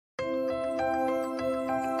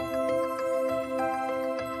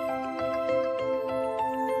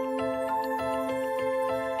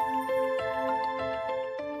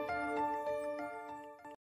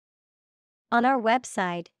On our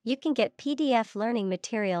website, you can get PDF learning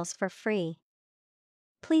materials for free.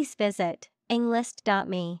 Please visit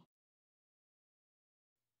englist.me.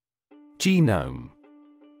 Genome.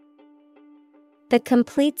 The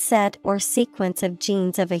complete set or sequence of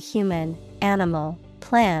genes of a human, animal,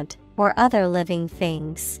 plant, or other living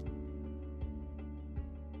things.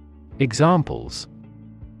 Examples: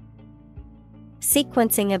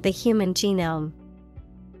 Sequencing of the human genome.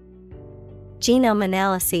 Genome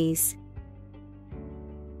analyses.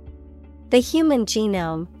 The human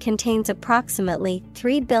genome contains approximately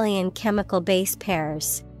 3 billion chemical base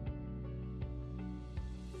pairs.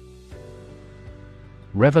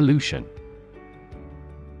 Revolution.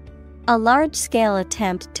 A large-scale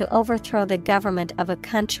attempt to overthrow the government of a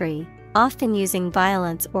country, often using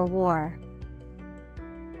violence or war.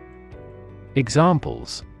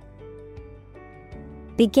 Examples: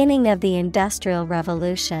 Beginning of the Industrial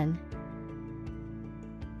Revolution.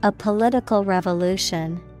 A political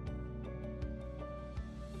revolution.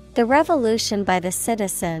 The revolution by the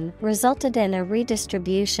citizen resulted in a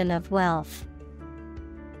redistribution of wealth.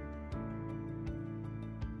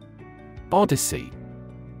 Odyssey.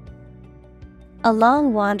 A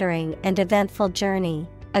long wandering and eventful journey,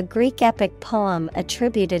 a Greek epic poem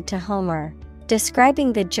attributed to Homer,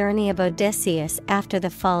 describing the journey of Odysseus after the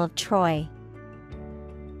fall of Troy.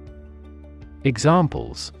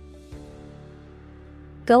 Examples: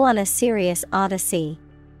 Go on a serious odyssey.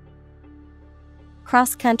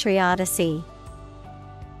 Cross-country odyssey.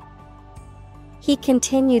 He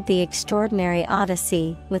continued the extraordinary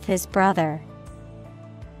odyssey with his brother.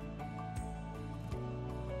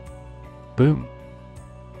 Boom.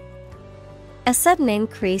 A sudden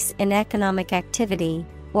increase in economic activity,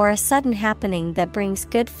 or a sudden happening that brings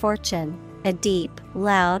good fortune, a deep,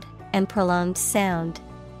 loud, and prolonged sound.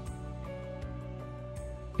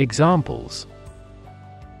 Examples: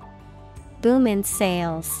 Boom in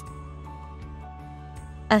sales.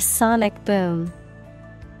 A sonic boom.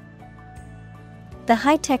 The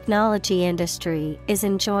high-technology industry is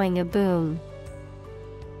enjoying a boom.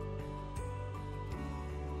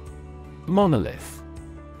 Monolith.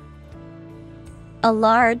 A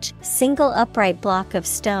large, single upright block of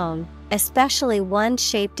stone, especially one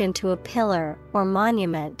shaped into a pillar or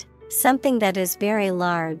monument, something that is very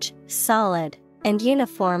large, solid, and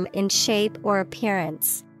uniform in shape or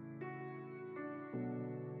appearance.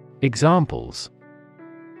 Examples: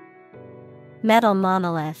 Metal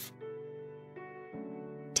monolith.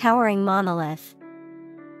 Towering monolith.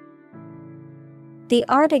 The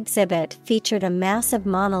art exhibit featured a massive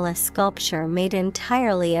monolith sculpture made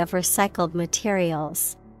entirely of recycled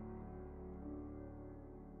materials.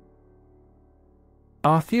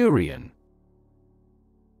 Arthurian.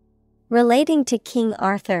 Relating to King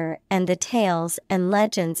Arthur and the tales and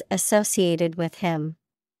legends associated with him.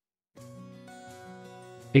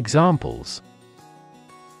 Examples: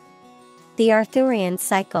 The Arthurian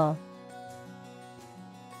cycle.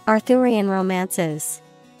 Arthurian romances.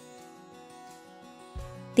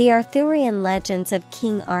 The Arthurian legends of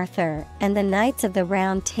King Arthur and the Knights of the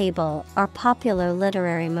Round Table are popular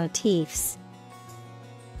literary motifs.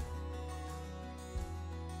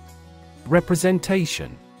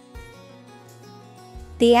 Representation.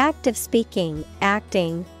 The act of speaking,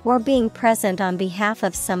 acting, or being present on behalf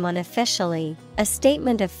of someone officially, a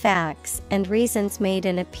statement of facts and reasons made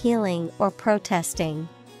in appealing or protesting.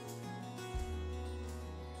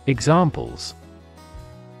 Examples: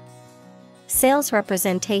 Sales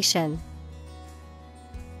representation.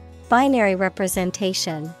 Binary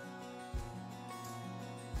representation.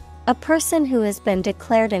 A person who has been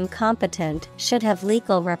declared incompetent should have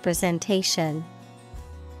legal representation.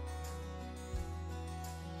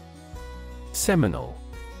 Seminal.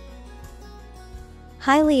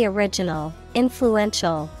 Highly original,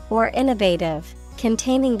 influential, or innovative,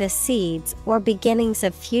 containing the seeds or beginnings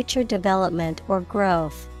of future development or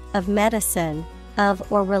growth, of medicine,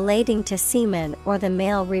 of or relating to semen or the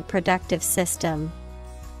male reproductive system.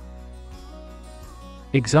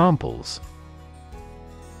 Examples: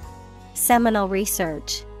 Seminal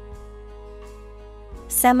research.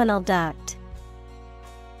 Seminal duct.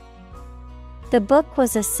 The book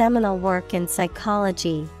was a seminal work in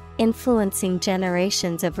psychology, influencing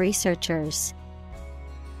generations of researchers.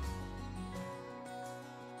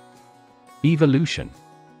 Evolution.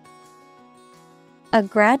 A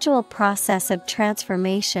gradual process of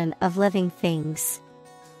transformation of living things.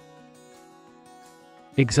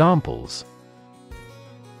 Examples: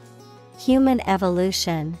 Human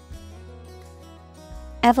evolution.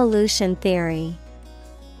 Evolution theory.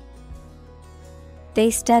 They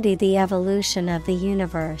study the evolution of the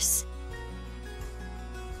universe.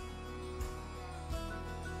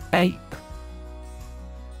 Ape.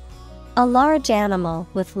 A large animal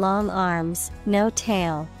with long arms, no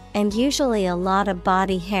tail, and usually a lot of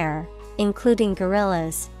body hair, including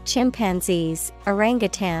gorillas, chimpanzees,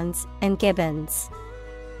 orangutans, and gibbons.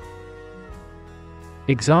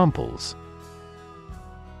 Examples: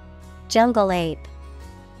 Jungle ape.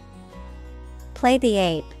 Play the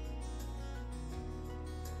ape.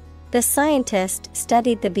 The scientist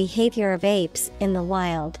studied the behavior of apes in the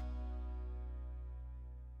wild.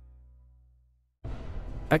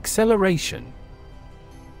 Acceleration.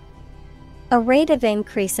 A rate of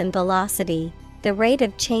increase in velocity, the rate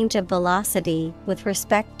of change of velocity with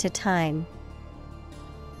respect to time.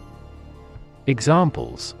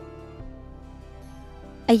 Examples: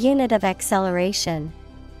 A unit of acceleration.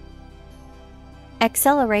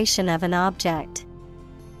 Acceleration of an object.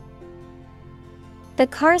 The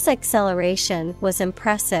car's acceleration was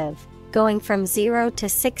impressive, going from 0 to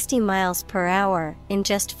 60 miles per hour in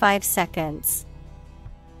just 5 seconds.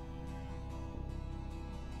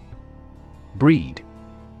 Breed.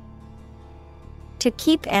 To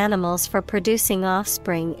keep animals for producing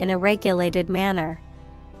offspring in a regulated manner.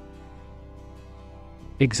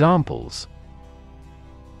 Examples: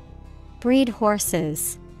 Breed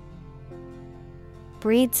horses.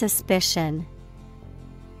 Breed suspicion.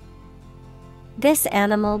 This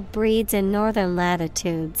animal breeds in northern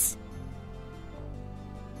latitudes.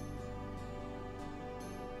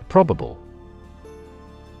 Probable.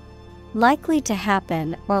 Likely to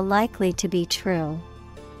happen or likely to be true.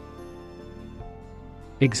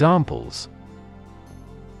 Examples: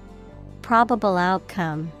 Probable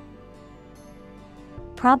outcome.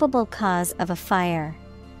 Probable cause of a fire.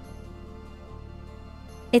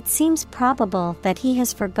 It seems probable that he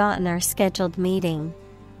has forgotten our scheduled meeting.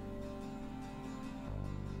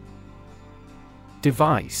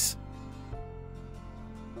 Device.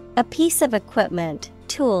 A piece of equipment,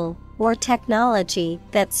 tool, or technology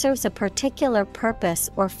that serves a particular purpose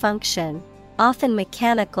or function, often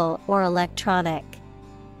mechanical or electronic.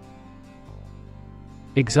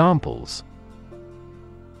 Examples: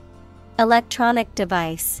 Electronic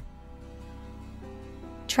device.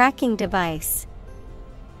 Tracking device.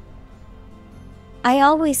 I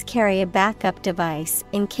always carry a backup device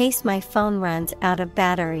in case my phone runs out of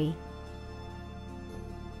battery.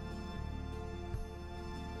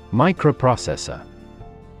 Microprocessor.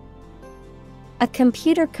 A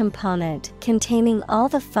computer component containing all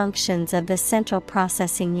the functions of the central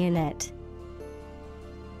processing unit.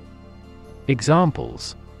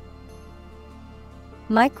 Examples: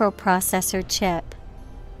 Microprocessor chip.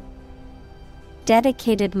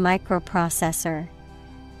 Dedicated microprocessor.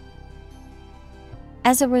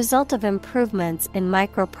 As a result of improvements in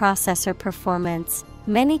microprocessor performance,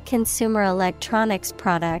 many consumer electronics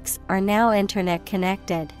products are now internet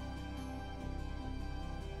connected.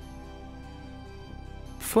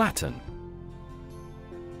 Flatten.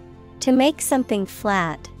 To make something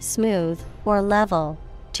flat, smooth, or level.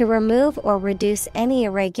 To remove or reduce any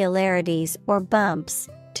irregularities or bumps.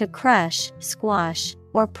 To crush, squash,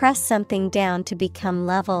 or press something down to become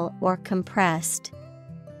level or compressed.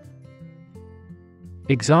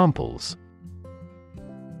 Examples: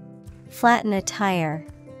 Flatten a tire.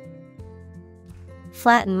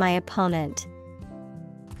 Flatten my opponent.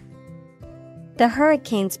 The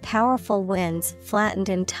hurricane's powerful winds flattened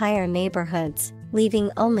entire neighborhoods, leaving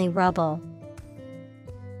only rubble.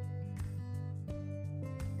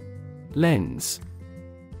 Lens.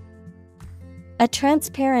 A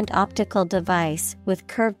transparent optical device with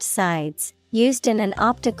curved sides, used in an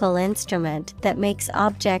optical instrument that makes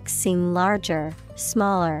objects seem larger,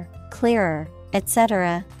 smaller, clearer,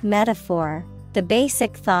 etc. Metaphor. The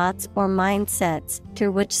basic thoughts or mindsets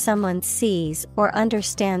through which someone sees or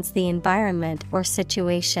understands the environment or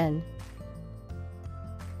situation.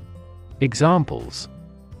 Examples: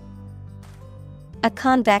 A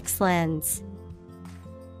convex lens.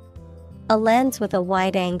 A lens with a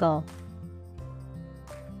wide angle.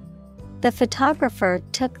 The photographer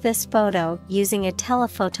took this photo using a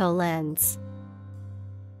telephoto lens.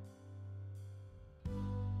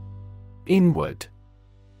 Inward.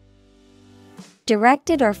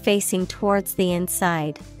 Directed or facing towards the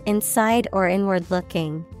inside, inside or inward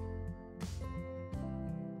looking.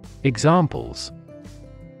 Examples: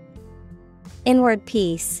 Inward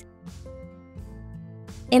piece.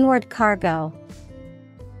 Inward cargo.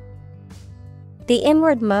 The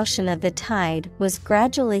inward motion of the tide was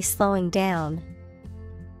gradually slowing down.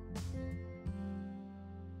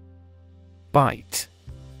 Byte.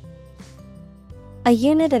 A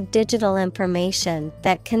unit of digital information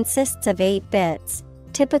that consists of 8 bits,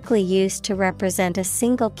 typically used to represent a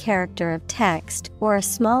single character of text or a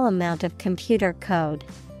small amount of computer code.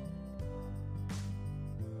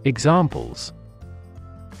 Examples: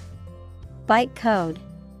 byte code,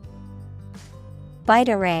 byte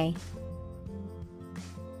array.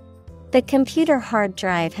 The computer hard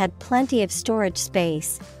drive had plenty of storage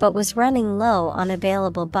space, but was running low on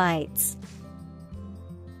available bytes.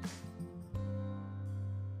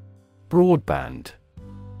 Broadband.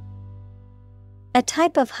 A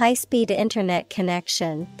type of high-speed internet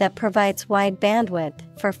connection that provides wide bandwidth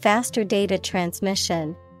for faster data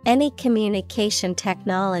transmission, any communication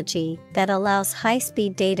technology that allows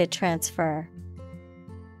high-speed data transfer.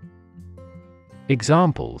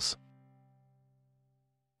 Examples: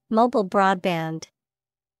 mobile broadband,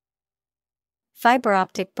 fiber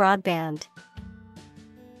optic broadband.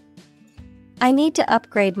 I need to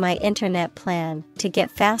upgrade my internet plan to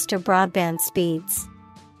get faster broadband speeds.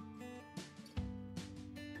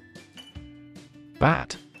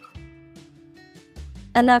 Bat.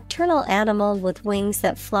 A nocturnal animal with wings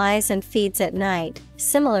that flies and feeds at night,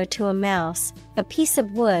 similar to a mouse, a piece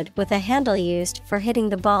of wood with a handle used for hitting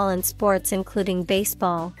the ball in sports including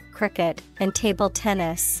baseball, cricket, and table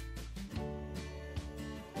tennis.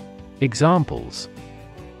 Examples: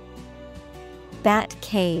 bat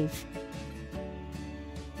cave,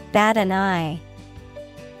 bat an eye.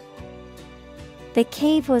 The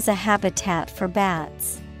cave was a habitat for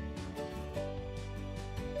bats.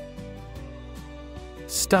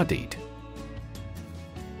 Studied.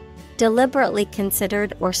 Deliberately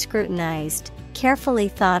considered or scrutinized, carefully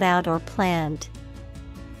thought out or planned.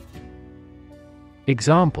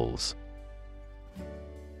 Examples: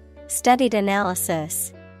 studied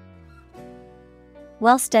analysis,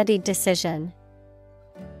 well-studied decision.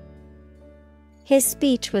 His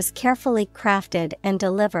speech was carefully crafted and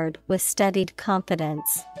delivered with studied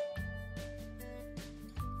confidence.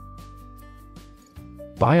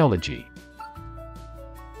 Biology.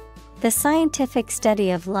 The scientific study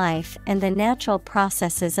of life and the natural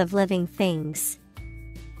processes of living things.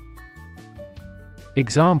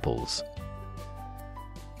 Examples: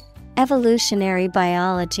 evolutionary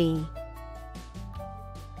biology,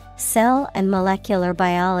 cell and molecular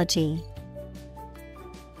biology.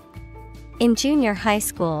 In junior high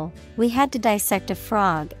school, we had to dissect a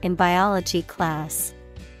frog in biology class.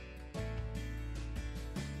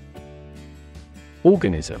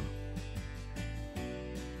 Organism.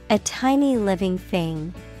 A tiny living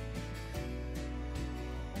thing.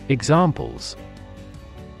 Examples: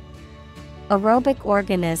 aerobic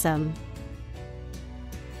organism,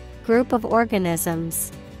 group of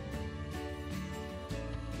organisms.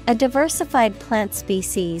 A diversified plant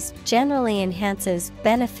species generally enhances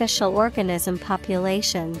beneficial organism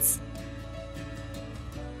populations.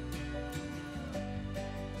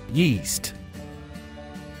 Yeast.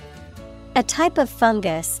 A type of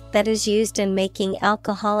fungus that is used in making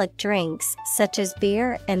alcoholic drinks such as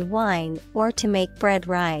beer and wine or to make bread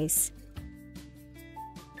rise.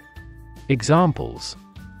 Examples: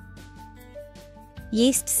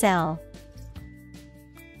 yeast cell,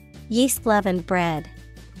 yeast leavened bread.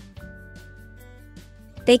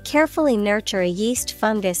 They carefully nurture a yeast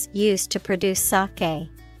fungus used to produce sake.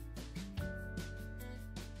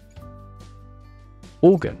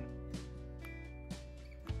 Organ.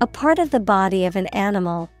 A part of the body of an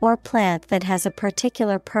animal or plant that has a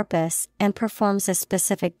particular purpose and performs a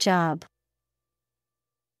specific job.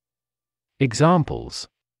 Examples: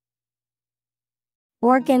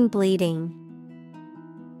 organ bleeding,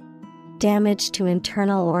 damage to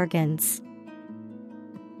internal organs.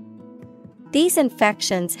 These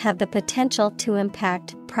infections have the potential to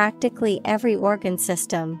impact practically every organ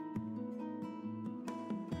system.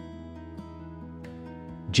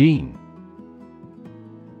 Gene.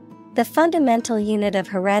 The fundamental unit of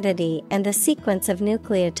heredity and the sequence of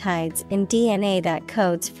nucleotides in DNA that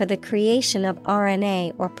codes for the creation of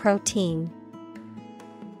RNA or protein.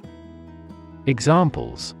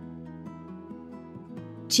 Examples: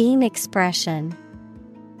 gene expression,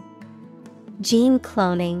 gene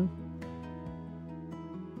cloning.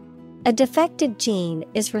 A defective gene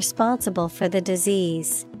is responsible for the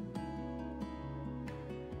disease.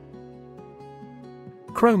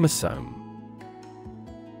 Chromosome.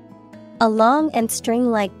 A long and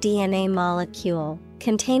string-like DNA molecule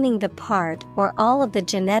containing the part or all of the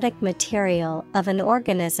genetic material of an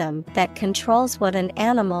organism that controls what an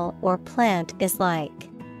animal or plant is like.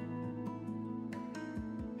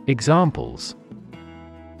 Examples: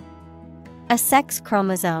 a sex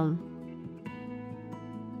chromosome,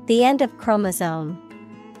 the end of chromosome.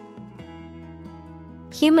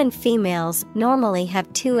 Human females normally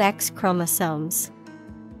have 2 X chromosomes.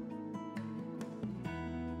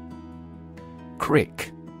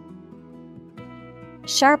 Crick.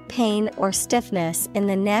 Sharp pain or stiffness in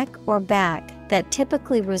the neck or back that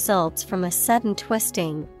typically results from a sudden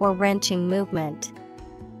twisting or wrenching movement.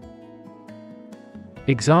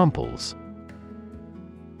 Examples: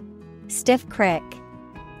 Stiff crick.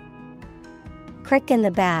 Crick in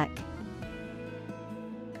the back.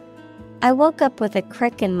 I woke up with a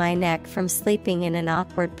crick in my neck from sleeping in an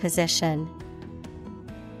awkward position.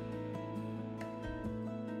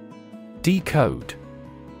 Decode.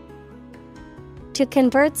 To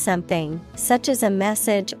convert something, such as a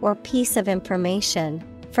message or piece of information,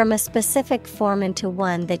 from a specific form into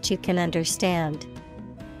one that you can understand.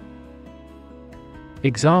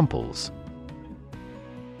 Examples: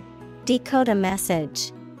 Decode a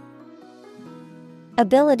message.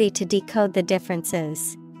 Ability to decode the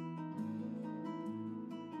differences.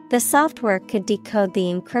 The software could decode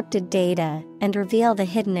the encrypted data and reveal the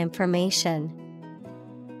hidden information.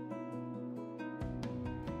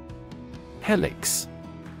 Helix.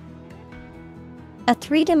 A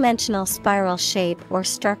three-dimensional spiral shape or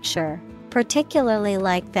structure, particularly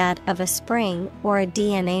like that of a spring or a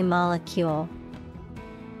DNA molecule.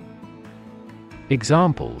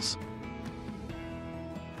 Examples: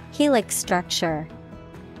 Helix structure.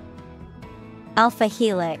 Alpha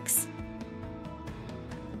helix.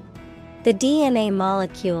 The DNA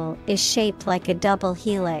molecule is shaped like a double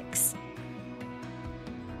helix.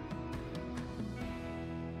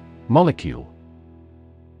 Molecule.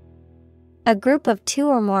 A group of two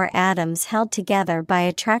or more atoms held together by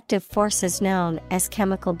attractive forces known as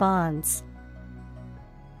chemical bonds.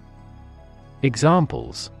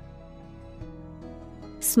 Examples: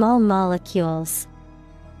 Small molecules.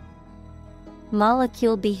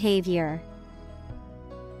 Molecule behavior.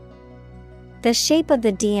 The shape of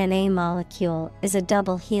the DNA molecule is a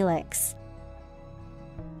double helix.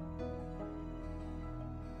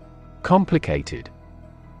 Complicated.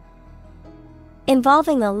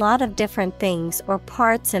 Involving a lot of different things or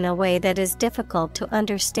parts in a way that is difficult to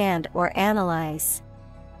understand or analyze.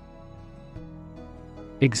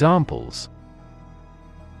 Examples: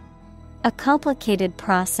 A complicated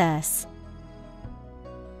process.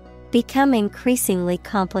 Become increasingly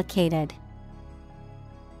complicated.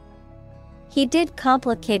 He did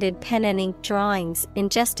complicated pen and ink drawings in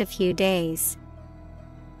just a few days.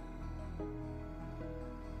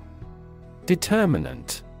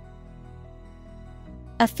 Determinant.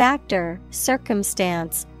 A factor,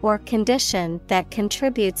 circumstance, or condition that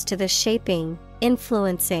contributes to the shaping,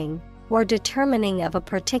 influencing, or determining of a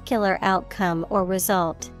particular outcome or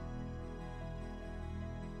result.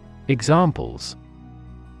 Examples: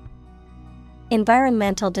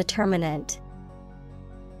 Environmental determinant.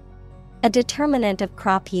 A determinant of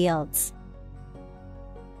crop yields.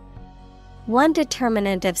 One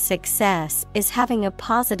determinant of success is having a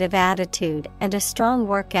positive attitude and a strong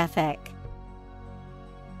work ethic.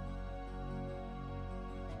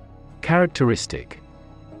 Characteristic.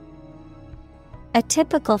 A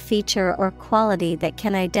typical feature or quality that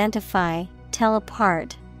can identify, tell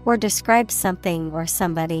apart, or describe something or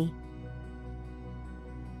somebody.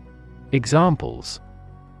 Examples: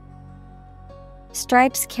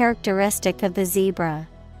 Stripes characteristic of the zebra.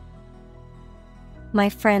 My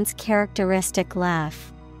friend's characteristic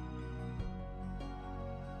laugh.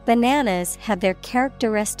 Bananas have their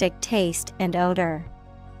characteristic taste and odor.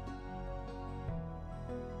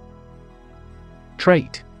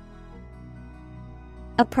 Trait.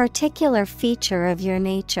 A particular feature of your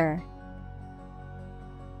nature.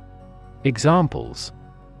 Examples: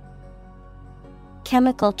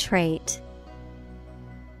 Chemical trait.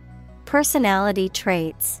 Personality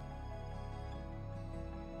traits.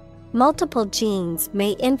 Multiple genes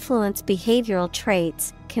may influence behavioral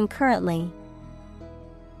traits concurrently.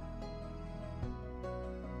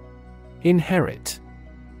 Inherit.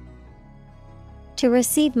 To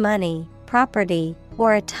receive money, property,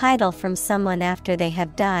 or a title from someone after they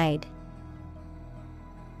have died.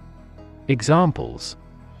 Examples: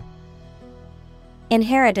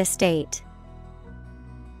 Inherit estate.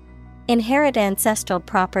 Inherit ancestral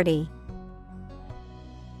property.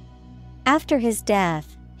 After his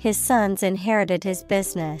death, his sons inherited his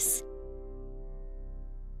business.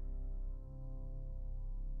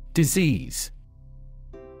 Disease.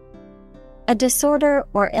 A disorder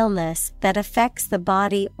or illness that affects the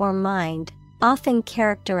body or mind, often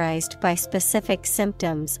characterized by specific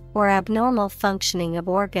symptoms or abnormal functioning of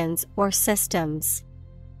organs or systems.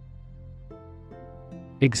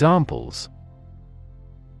 Examples: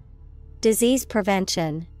 Disease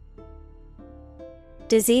prevention.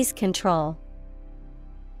 Disease control.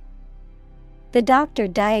 The doctor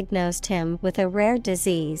diagnosed him with a rare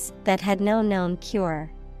disease that had no known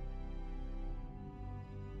cure.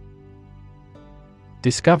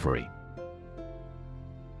 Discovery.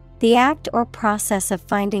 The act or process of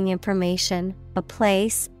finding information, a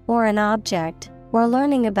place, or an object, or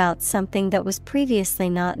learning about something that was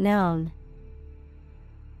previously not known.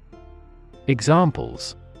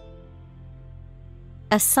 Examples: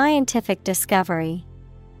 A scientific discovery.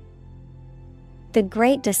 The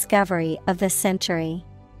great discovery of the century.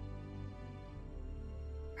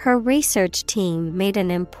 Her research team made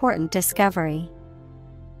an important discovery.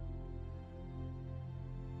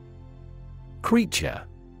 Creature.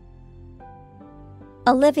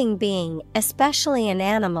 A living being, especially an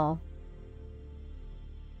animal.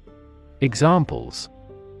 Examples: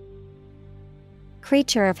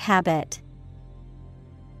 Creature of habit.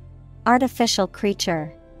 Artificial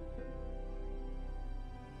creature.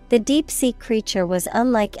 The deep-sea creature was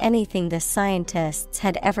unlike anything the scientists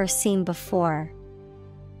had ever seen before.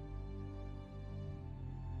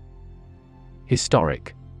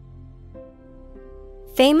 Historic.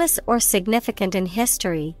 Famous or significant in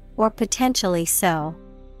history, or potentially so.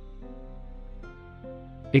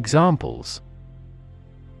 Examples: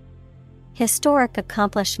 Historic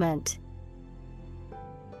accomplishment.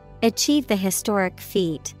 Achieve the historic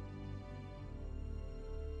feat.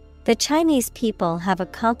 The Chinese people have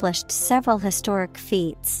accomplished several historic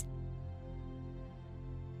feats.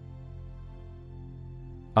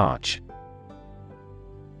 Arch.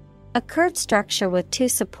 A curved structure with two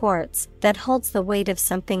supports that holds the weight of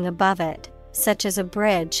something above it, such as a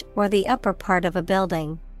bridge or the upper part of a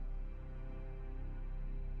building.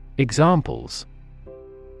 Examples: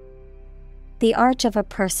 The arch of a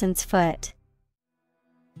person's foot.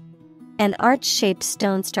 An arch-shaped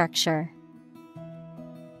stone structure.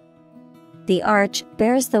 The arch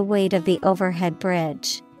bears the weight of the overhead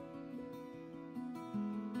bridge.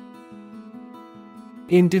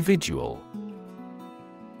 Individual.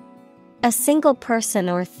 A single person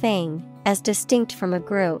or thing, as distinct from a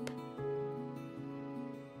group.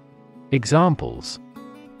 Examples: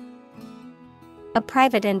 A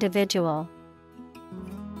private individual.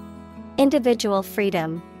 Individual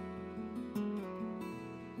freedom.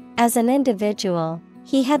 As an individual,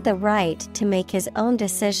 he had the right to make his own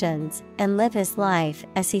decisions and live his life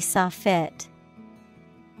as he saw fit.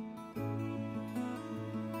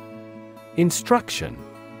 Instruction.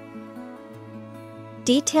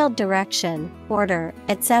 Detailed direction, order,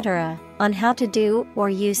 etc., on how to do or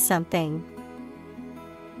use something.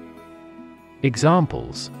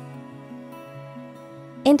 Examples: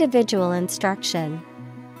 Individual instruction.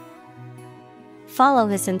 Follow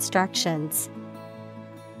his instructions.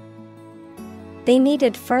 They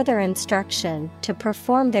needed further instruction to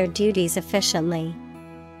perform their duties efficiently.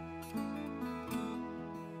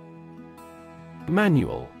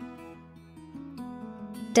 Manual.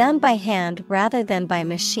 Done by hand rather than by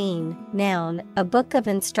machine. Noun, a book of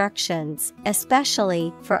instructions,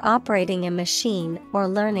 especially for operating a machine or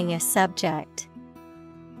learning a subject.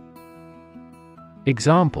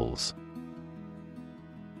 Examples: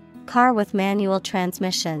 Car with manual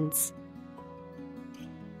transmissions.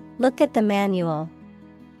 Look at the manual.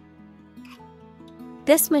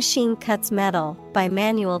 This machine cuts metal by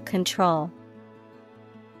manual control.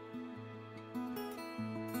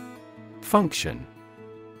 Function.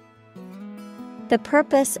 The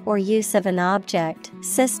purpose or use of an object,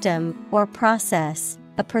 system, or process,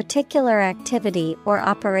 a particular activity or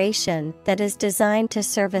operation that is designed to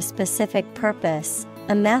serve a specific purpose,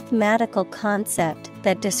 a mathematical concept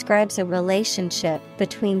that describes a relationship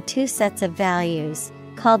between two sets of values,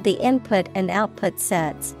 called the input and output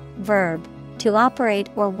sets. Verb, to operate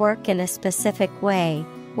or work in a specific way,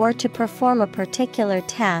 or to perform a particular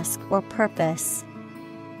task or purpose.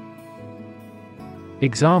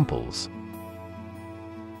 Examples: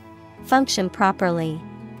 Function properly.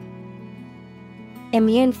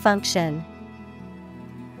 Immune function.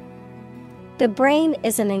 The brain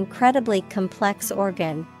is an incredibly complex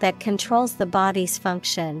organ that controls the body's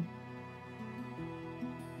function.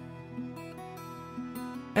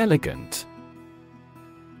 Elegant.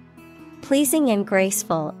 Pleasing and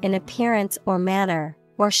graceful in appearance or manner,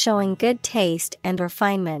 or showing good taste and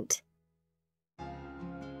refinement.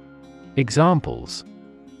 Examples: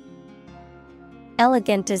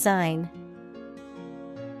 Elegant design.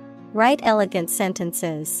 Write elegant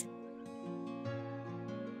sentences.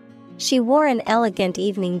 She wore an elegant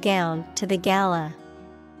evening gown to the gala.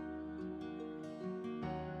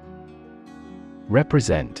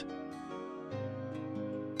 Represent.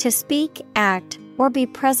 To speak, act, or be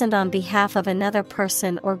present on behalf of another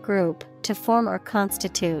person or group, to form or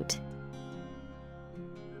constitute.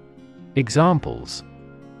 Examples: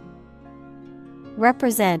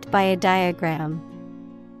 Represent by a diagram.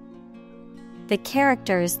 The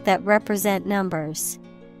characters that represent numbers.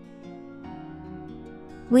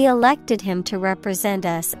 We elected him to represent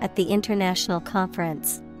us at the international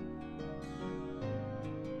conference.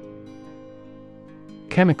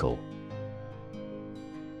 Chemical.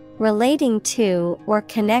 Relating to or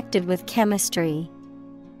connected with chemistry.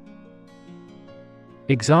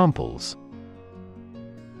 Examples: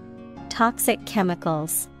 Toxic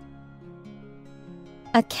chemicals.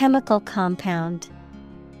 A chemical compound.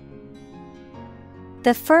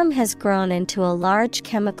 The firm has grown into a large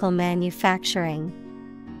chemical manufacturing.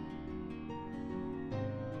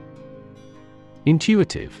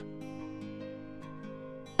 Intuitive.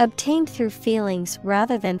 Obtained through feelings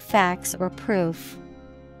rather than facts or proof.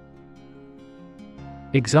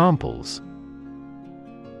 Examples: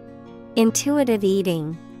 Intuitive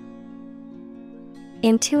eating.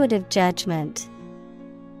 Intuitive judgment.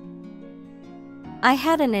 I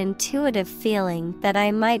had an intuitive feeling that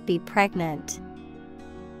I might be pregnant.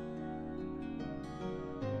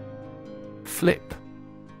 Flip.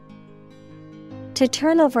 To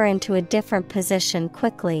turn over into a different position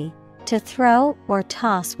quickly, to throw or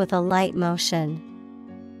toss with a light motion.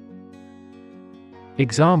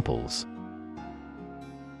 Examples: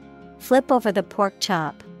 Flip over the pork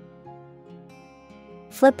chop.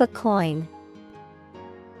 Flip a coin.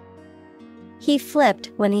 He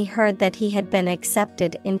flipped when he heard that he had been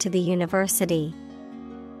accepted into the university.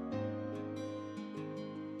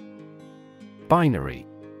 Binary.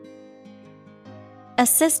 A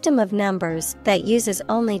system of numbers that uses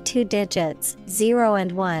only two digits, 0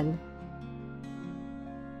 and 1.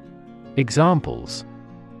 Examples: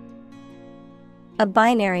 A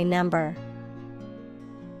binary number.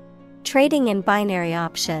 Trading in binary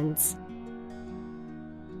options.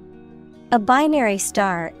 A binary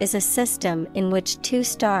star is a system in which two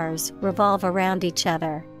stars revolve around each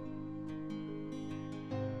other.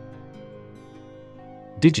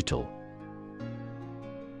 Digital.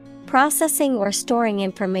 Processing or storing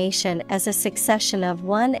information as a succession of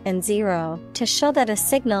 1 and 0 to show that a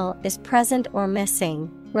signal is present or missing,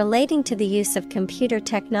 relating to the use of computer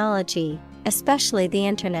technology, especially the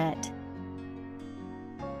Internet.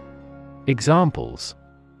 Examples: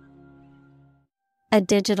 A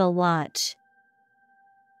digital watch.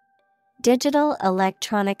 Digital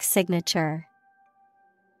electronic signature.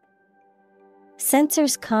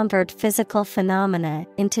 Sensors convert physical phenomena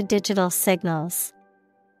into digital signals.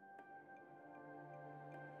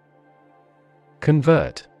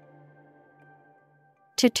 Convert.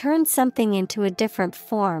 To turn something into a different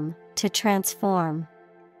form, to transform.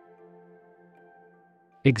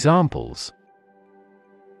 Examples: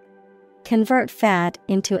 Convert fat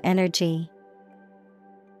into energy.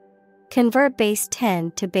 Convert base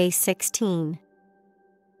 10 to base 16.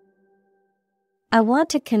 I want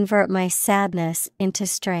to convert my sadness into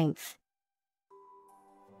strength.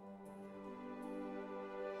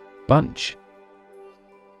 Bunch.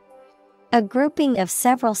 A grouping of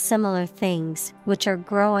several similar things which are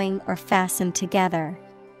growing or fastened together.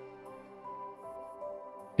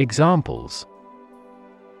 Examples: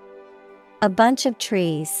 A bunch of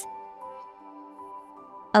trees.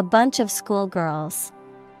 A bunch of schoolgirls.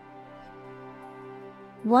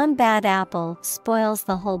 One bad apple spoils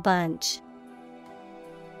the whole bunch.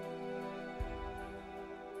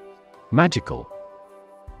 Magical.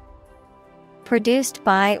 Produced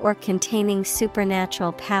by or containing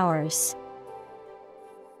supernatural powers.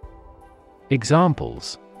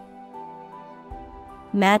 Examples: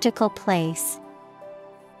 Magical place.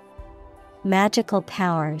 Magical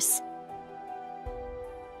powers.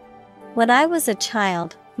 When I was a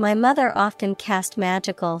child, my mother often cast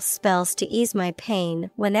magical spells to ease my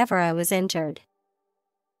pain whenever I was injured.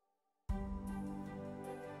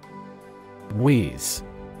 Whiz.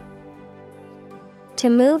 To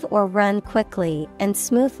move or run quickly and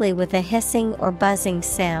smoothly with a hissing or buzzing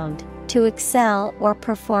sound, to excel or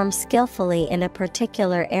perform skillfully in a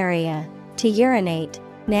particular area, to urinate,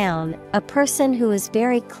 noun, a person who is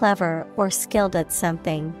very clever or skilled at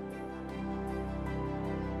something.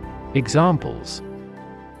 Examples: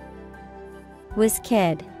 Whiz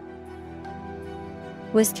kid.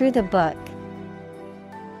 Whiz through the book.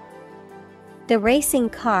 The racing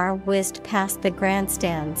car whizzed past the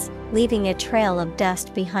grandstands, leaving a trail of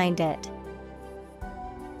dust behind it.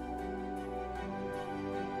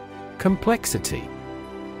 Complexity.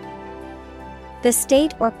 The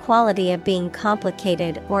state or quality of being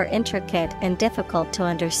complicated or intricate and difficult to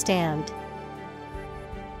understand.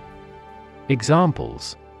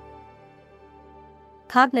 Examples: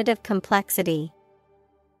 Cognitive complexity.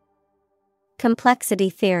 Complexity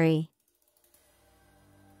theory.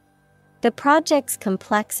 The project's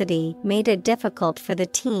complexity made it difficult for the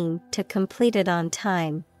team to complete it on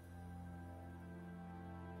time.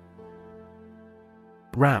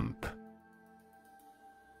 Ramp.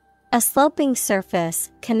 A sloping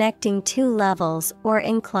surface connecting two levels or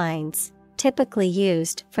inclines, typically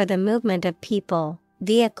used for the movement of people,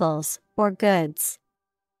 vehicles, or goods.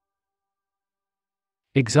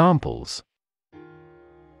 Examples: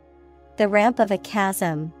 The ramp of a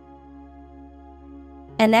chasm.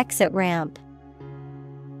 An exit ramp.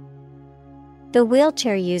 The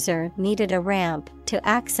wheelchair user needed a ramp to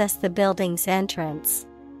access the building's entrance.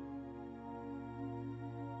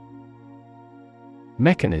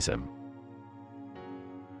 Mechanism.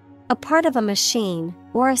 A part of a machine,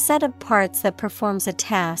 or a set of parts that performs a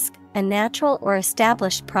task, a natural or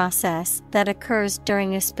established process that occurs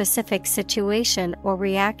during a specific situation or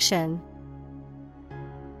reaction.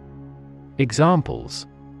 Examples: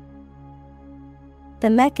 The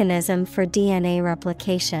mechanism for DNA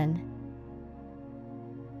replication.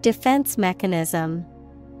 Defense mechanism.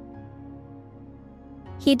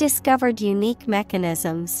 He discovered unique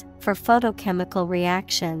mechanisms for photochemical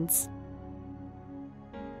reactions.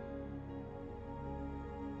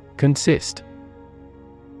 Consist.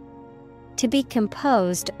 To be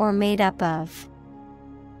composed or made up of.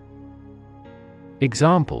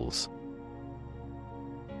 Examples: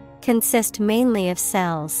 Consist mainly of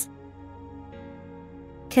cells.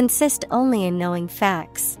 Consist only in knowing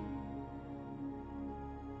facts.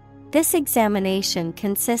 This examination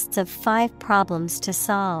consists of 5 problems to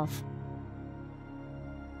solve.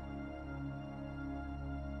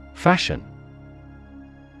 Fashion.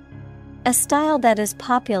 A style that is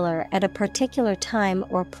popular at a particular time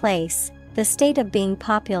or place, the state of being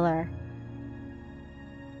popular.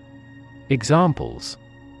 Examples: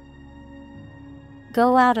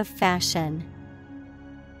 Go out of fashion.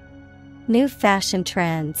 New fashion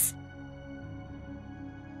trends.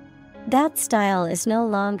 That style is no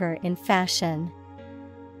longer in fashion.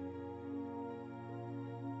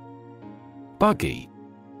 Buggy.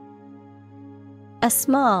 A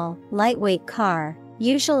small, lightweight car,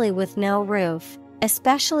 usually with no roof,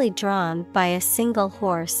 especially drawn by a single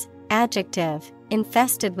horse. Adjective,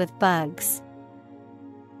 infested with bugs.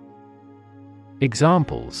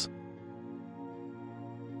 Examples: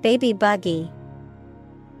 Baby buggy.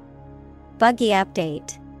 Buggy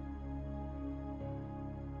update.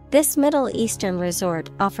 This Middle Eastern resort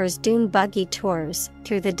offers dune buggy tours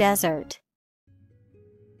through the desert.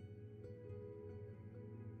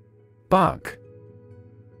 Bug.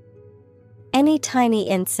 Any tiny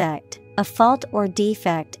insect, a fault or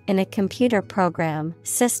defect in a computer program,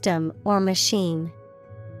 system, or machine.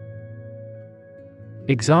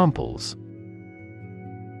 Examples: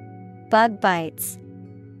 Bug bites.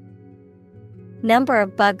 Number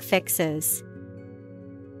of bug fixes.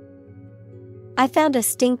 I found a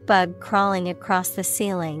stink bug crawling across the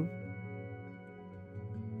ceiling.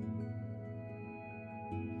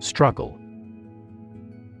 Struggle.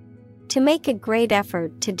 To make a great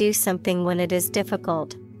effort to do something when it is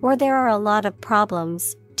difficult, or there are a lot of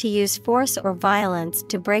problems, to use force or violence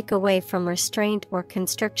to break away from restraint or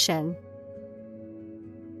constriction.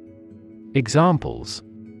 Examples: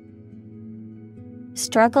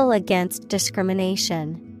 Struggle against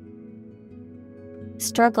discrimination.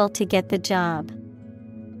 Struggle to get the job.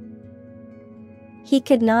 He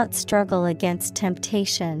could not struggle against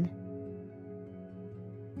temptation.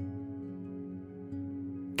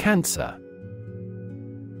 Cancer.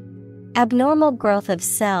 Abnormal growth of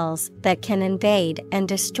cells that can invade and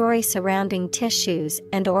destroy surrounding tissues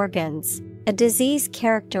and organs. A disease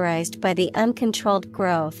characterized by the uncontrolled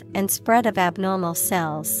growth and spread of abnormal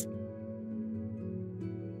cells.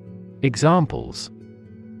 Examples: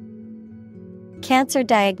 Cancer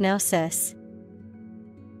diagnosis.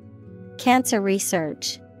 Cancer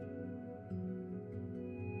research.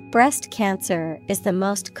 Breast cancer is the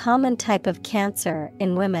most common type of cancer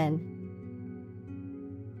in women.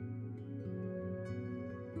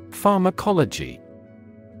 Pharmacology.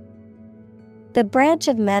 The branch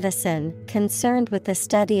of medicine concerned with the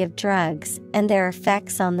study of drugs and their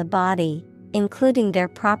effects on the body, including their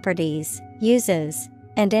properties, uses,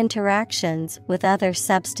 and interactions with other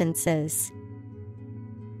substances.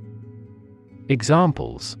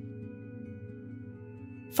 Examples: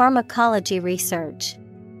 Pharmacology research.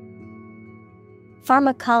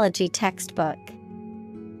 Pharmacology textbook.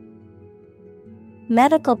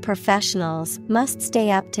 Medical professionals must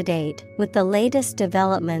stay up to date with the latest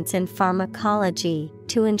developments in pharmacology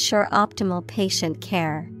to ensure optimal patient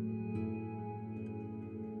care.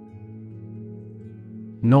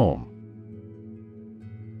 Norm.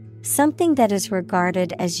 Something that is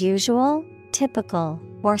regarded as usual, typical,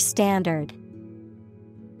 or standard.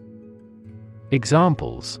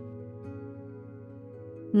 Examples: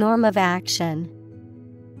 Norm of action.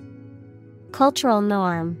 Cultural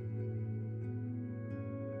norm.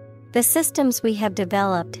 The systems we have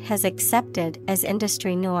developed has accepted as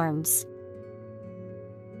industry norms.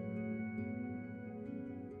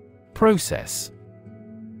 Process.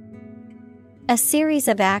 A series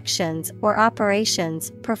of actions or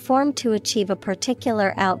operations performed to achieve a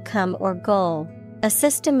particular outcome or goal. A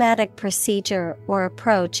systematic procedure or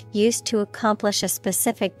approach used to accomplish a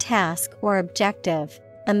specific task or objective.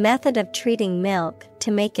 A method of treating milk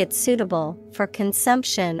to make it suitable for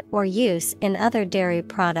consumption or use in other dairy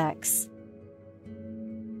products.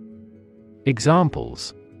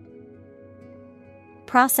 Examples: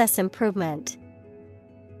 process improvement,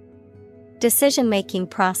 decision-making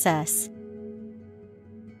process.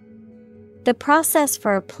 The process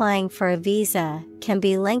for applying for a visa can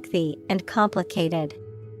be lengthy and complicated.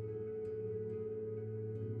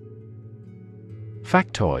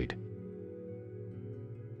 Factoid.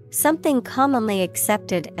 Something commonly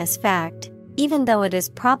accepted as fact, even though it is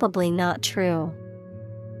probably not true.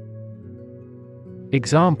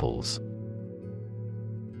 Examples: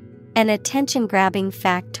 an attention-grabbing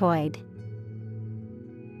factoid,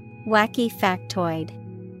 wacky factoid.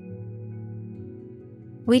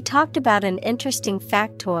 We talked about an interesting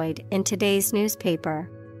factoid in today's newspaper.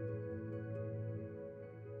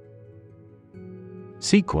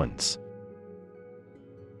 Sequence.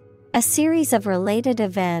 A series of related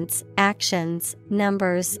events, actions,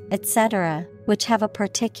 numbers, etc., which have a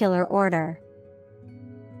particular order.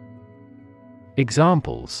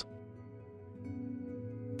 Examples: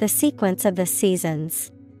 the sequence of the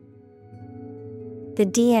seasons, the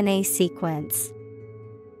DNA sequence.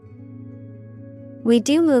 We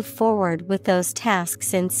do move forward with those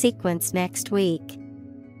tasks in sequence next week.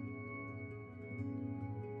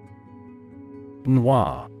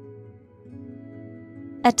 Noir.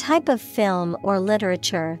 A type of film or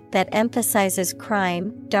literature that emphasizes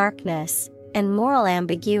crime, darkness, and moral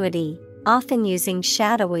ambiguity, often using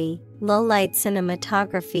shadowy, low-light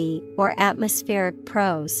cinematography or atmospheric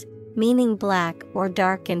prose, meaning black or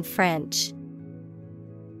dark in French.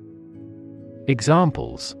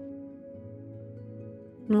 Examples: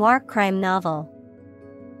 noir crime novel,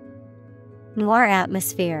 noir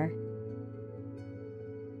atmosphere.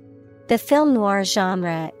 The film noir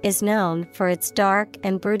genre is known for its dark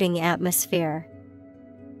and brooding atmosphere.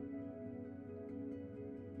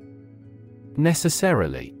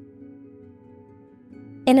 Necessarily.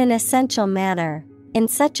 In an essential manner, in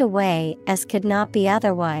such a way as could not be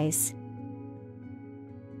otherwise.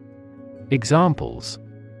 Examples: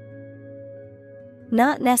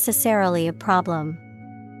 not necessarily a problem.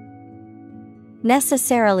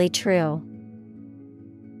 Necessarily true.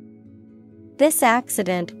 This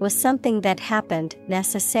accident was something that happened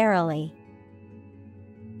necessarily.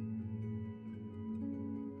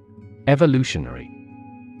 Evolutionary.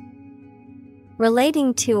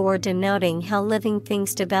 Relating to or denoting how living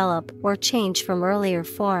things develop or change from earlier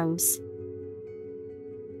forms.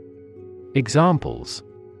 Examples: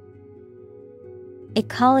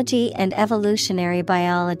 ecology and evolutionary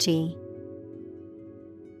biology.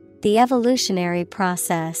 The evolutionary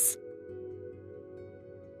process.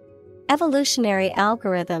 Evolutionary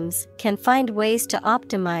algorithms can find ways to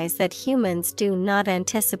optimize that humans do not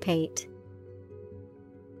anticipate.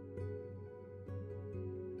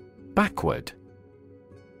 Backward.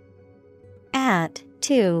 At,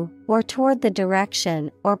 to, or toward the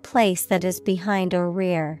direction or place that is behind or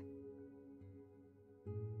rear.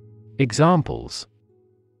 Examples: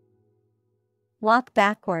 walk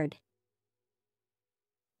backward.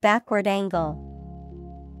 Backward angle.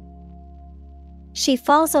 She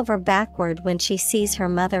falls over backward when she sees her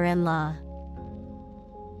mother-in-law.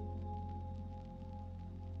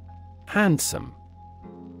 Handsome.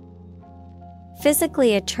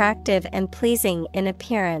 Physically attractive and pleasing in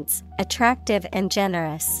appearance, attractive and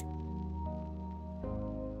generous.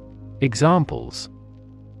 Examples: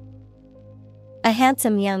 a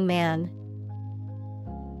handsome young man.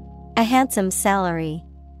 A handsome salary.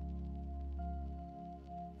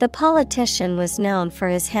 The politician was known for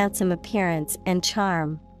his handsome appearance and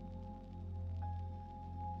charm.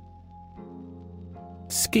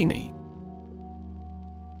 Skinny.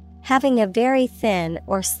 Having a very thin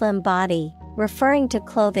or slim body, referring to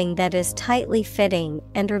clothing that is tightly fitting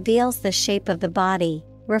and reveals the shape of the body,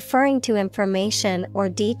 referring to information or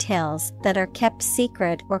details that are kept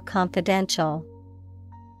secret or confidential.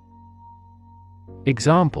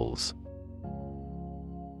 Examples: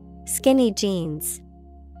 skinny jeans.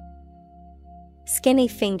 Skinny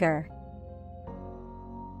finger.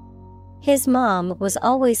 His mom was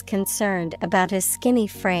always concerned about his skinny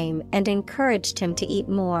frame and encouraged him to eat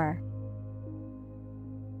more.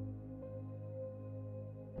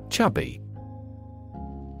 Chubby.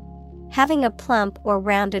 Having a plump or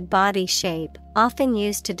rounded body shape, often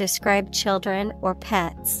used to describe children or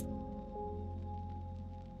pets.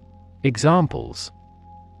 Examples: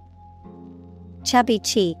 Chubby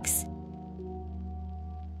cheeks,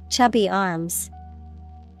 chubby arms.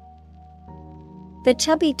 The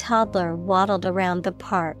chubby toddler waddled around the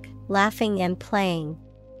park, laughing and playing.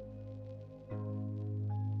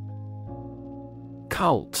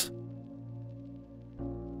 Cult.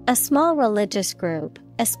 A small religious group,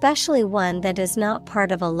 especially one that is not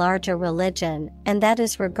part of a larger religion and that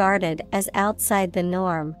is regarded as outside the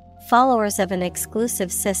norm, followers of an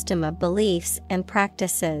exclusive system of beliefs and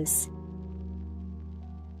practices.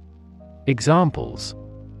 Examples: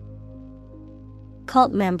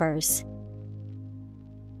 Cult members,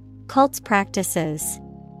 cult's practices.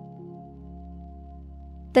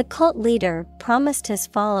 The cult leader promised his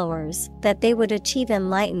followers that they would achieve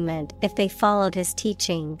enlightenment if they followed his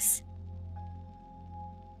teachings.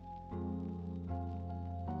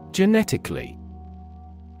 Genetically.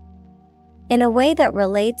 In a way that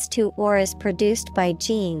relates to or is produced by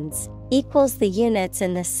genes, equals the units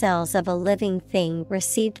in the cells of a living thing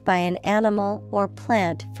received by an animal or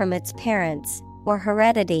plant from its parents, or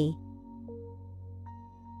heredity.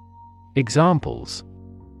 Examples: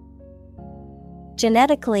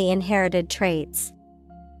 Genetically inherited traits.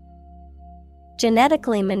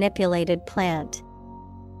 Genetically manipulated plant.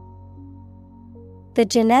 The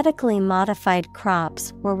genetically modified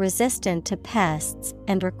crops were resistant to pests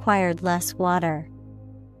and required less water.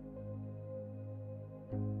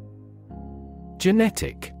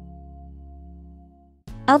 Genetic.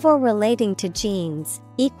 Of or relating to genes,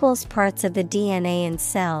 equals parts of the DNA in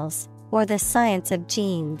cells, or the science of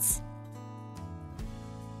genes.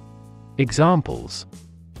 Examples: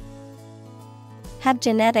 Have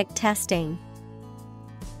genetic testing.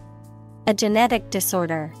 A genetic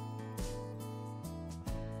disorder.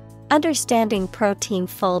 Understanding protein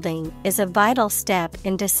folding is a vital step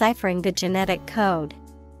in deciphering the genetic code.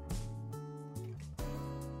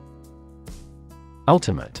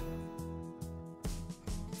 Ultimate.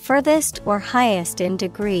 Furthest or highest in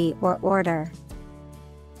degree or order.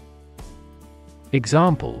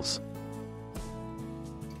 Examples: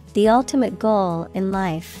 The ultimate goal in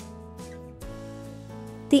life.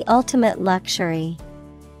 The ultimate luxury.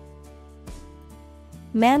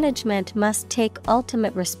 Management must take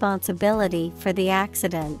ultimate responsibility for the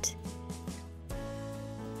accident.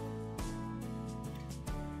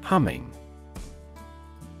 Humming.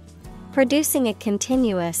 Producing a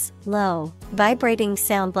continuous, low, vibrating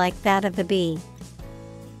sound like that of the bee.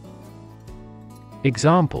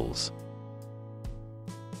 Examples: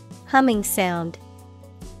 Humming sound.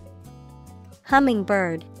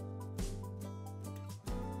 Hummingbird.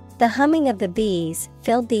 The humming of the bees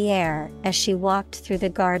filled the air as she walked through the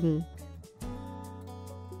garden.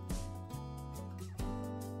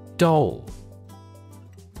 Doll.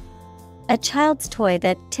 A child's toy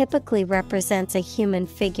that typically represents a human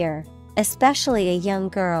figure, especially a young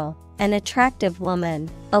girl, an attractive woman,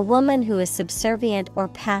 a woman who is subservient or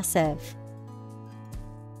passive.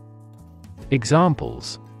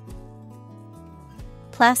 Examples: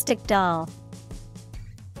 Plastic doll.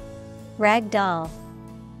 Rag doll.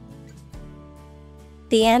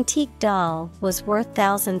 The antique doll was worth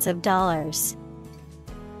thousands of dollars.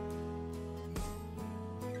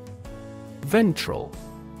 Ventral.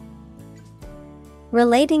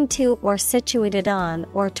 Relating to or situated on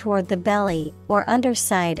or toward the belly or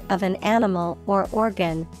underside of an animal or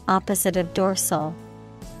organ, opposite of dorsal.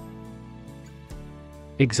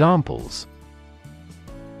 Examples: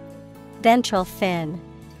 Ventral fin.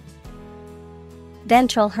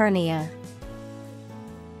 Ventral hernia.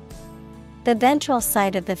 The ventral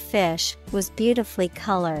side of the fish was beautifully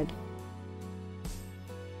colored.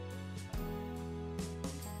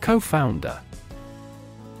 Co-founder.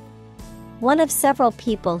 One of several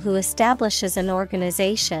people who establishes an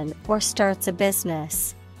organization or starts a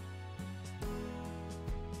business.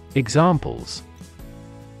 Examples: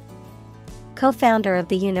 Co-founder of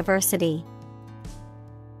the university.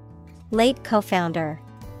 Late co-founder.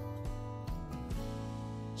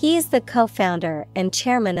 He is the co-founder and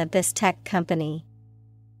chairman of this tech company.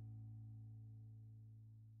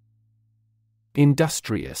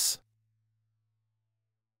 Industrious.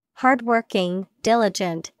 Hardworking,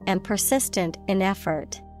 diligent, and persistent in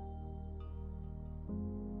effort.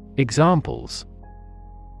 Examples: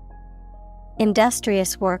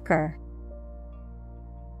 Industrious worker.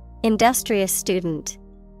 Industrious student.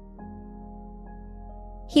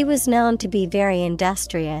 He was known to be very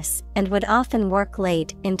industrious and would often work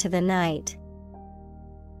late into the night.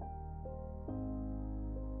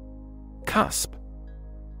 Cusp.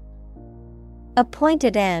 A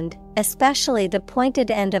pointed end, especially the pointed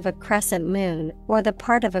end of a crescent moon or the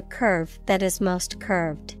part of a curve that is most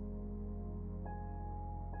curved.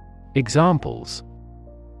 Examples: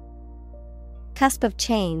 Cusp of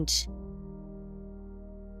change.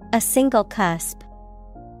 A single cusp.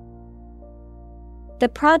 The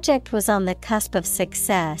project was on the cusp of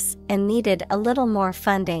success and needed a little more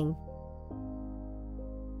funding.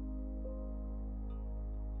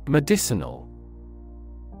 Medicinal.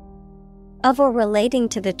 Of or relating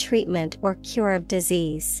to the treatment or cure of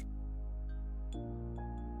disease.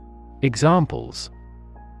 Examples: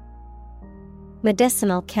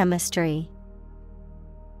 Medicinal chemistry.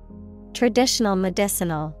 Traditional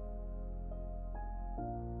medicinal.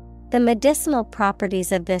 The medicinal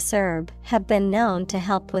properties of this herb have been known to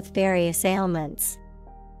help with various ailments.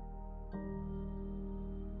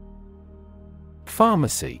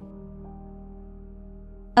 Pharmacy.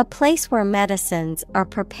 A place where medicines are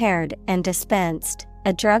prepared and dispensed,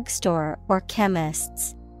 a drugstore or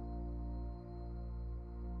chemist's.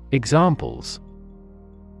 Examples: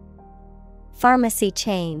 Pharmacy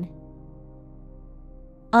chain.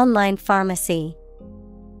 Online pharmacy.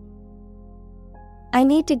 I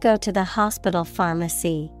need to go to the hospital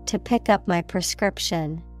pharmacy to pick up my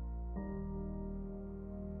prescription.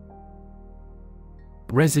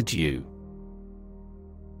 Residue.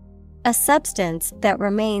 A substance that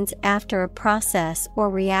remains after a process or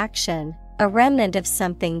reaction, a remnant of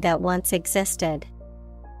something that once existed.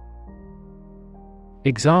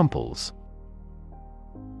 Examples: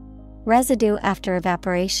 Residue after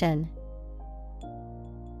evaporation.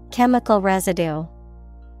 Chemical residue.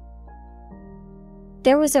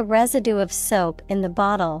 There was a residue of soap in the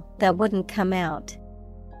bottle that wouldn't come out.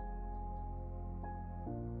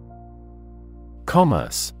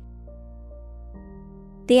 Commerce.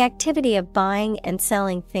 The activity of buying and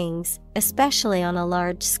selling things, especially on a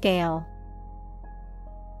large scale.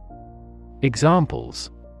 Examples: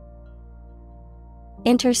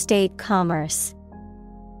 Interstate commerce.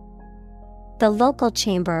 The local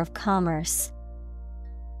chamber of commerce.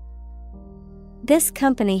 This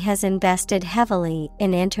company has invested heavily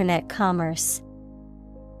in internet commerce.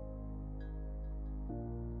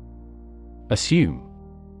 Assume.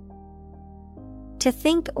 To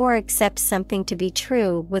think or accept something to be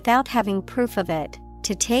true without having proof of it,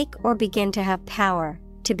 to take or begin to have power,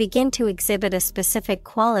 to begin to exhibit a specific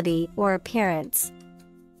quality or appearance.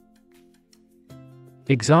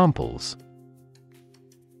 Examples: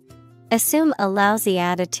 Assume a lousy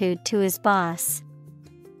attitude to his boss.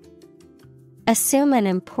 Assume an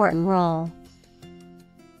important role.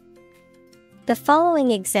 The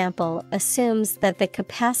following example assumes that the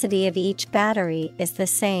capacity of each battery is the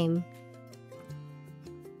same.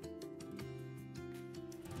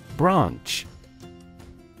 Branch.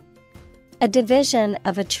 A division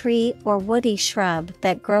of a tree or woody shrub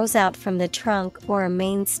that grows out from the trunk or a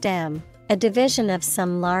main stem, a division of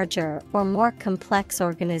some larger or more complex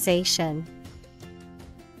organization.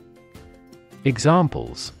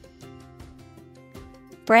 Examples: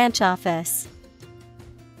 Branch office.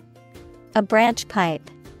 A branch pipe.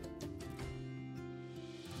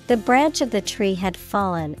 The branch of the tree had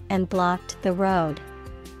fallen and blocked the road.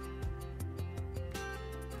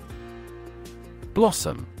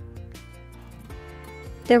 Blossom.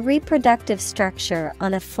 The reproductive structure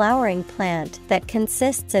on a flowering plant that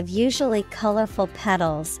consists of usually colorful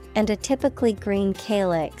petals and a typically green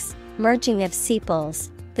calyx, merging of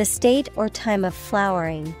sepals, the state or time of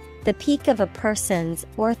flowering, the peak of a person's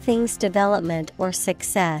or thing's development or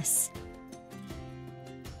success.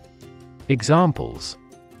 Examples: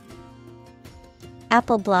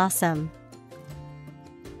 Apple blossom.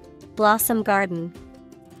 Blossom garden.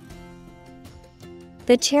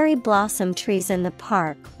 The cherry blossom trees in the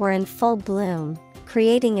park were in full bloom,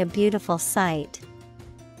 creating a beautiful sight.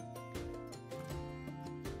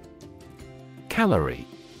 Calorie.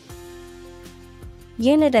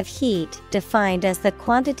 Unit of heat defined as the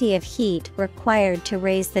quantity of heat required to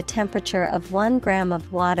raise the temperature of 1 gram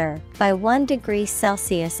of water by 1 degree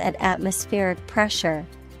Celsius at atmospheric pressure,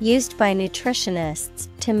 used by nutritionists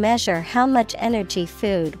to measure how much energy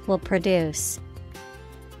food will produce.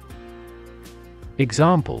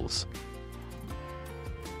 Examples: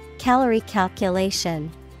 Calorie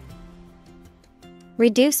calculation.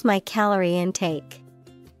 Reduce my calorie intake.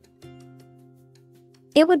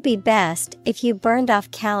 It would be best if you burned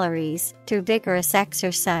off calories through vigorous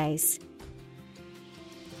exercise.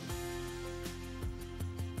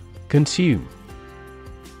 Consume.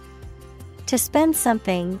 To spend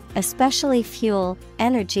something, especially fuel,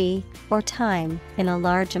 energy, or time, in a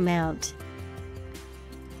large amount.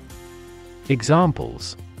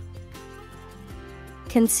 Examples: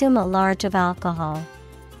 Consume a large of alcohol.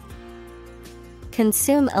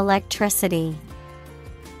 Consume electricity.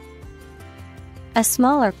 A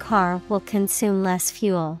smaller car will consume less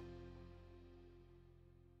fuel.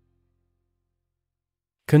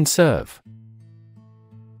 Conserve.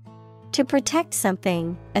 To protect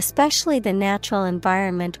something, especially the natural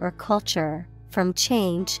environment or culture, from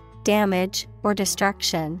change, damage, or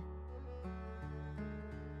destruction.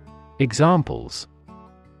 Examples: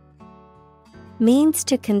 Means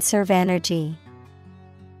to conserve energy.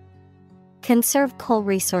 Conserve coal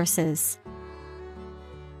resources.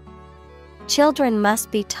 Children must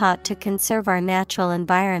be taught to conserve our natural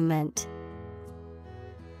environment.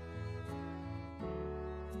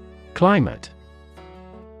 Climate.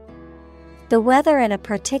 The weather in a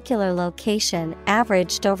particular location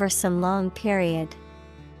averaged over some long period.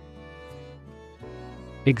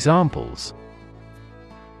 Examples: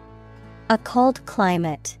 A cold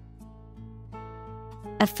climate.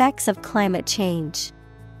 Effects of climate change.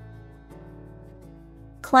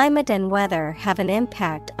 Climate and weather have an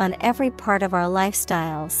impact on every part of our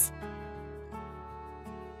lifestyles.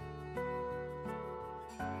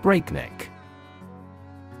 Breakneck.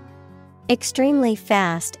 Extremely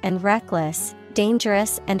fast and reckless,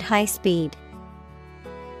 dangerous and high speed.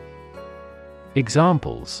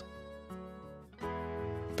 Examples: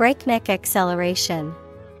 Breakneck acceleration.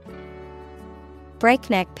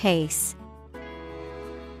 Breakneck pace.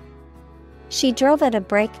 She drove at a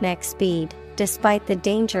breakneck speed, despite the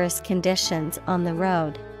dangerous conditions on the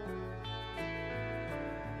road.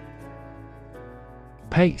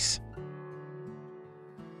 Pace.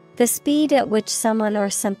 The speed at which someone or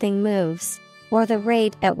something moves, or the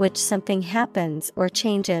rate at which something happens or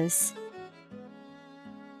changes.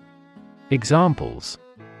 Examples: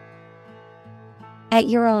 At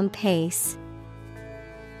your own pace.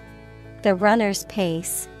 The runner's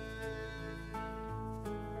pace.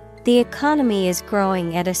 The economy is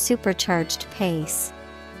growing at a supercharged pace.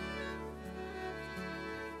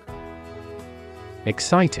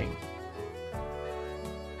 Exciting.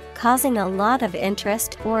 Causing a lot of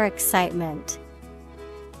interest or excitement.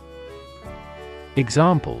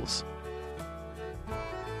 Examples: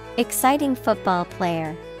 Exciting football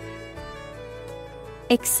player.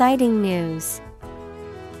 Exciting news.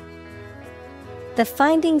 The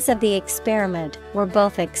findings of the experiment were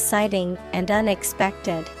both exciting and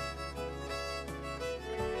unexpected.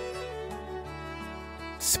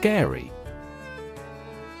 Scary.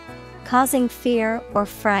 Causing fear or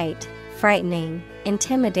fright, frightening,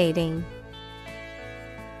 intimidating.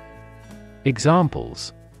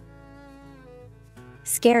 Examples: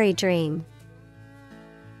 Scary dream.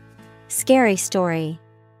 Scary story.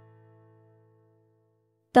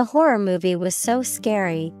 The horror movie was so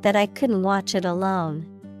scary that I couldn't watch it alone.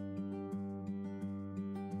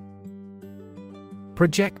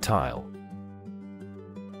 Projectile.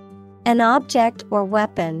 An object or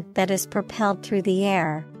weapon that is propelled through the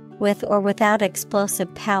air, with or without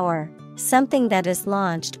explosive power, something that is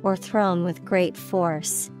launched or thrown with great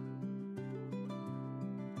force.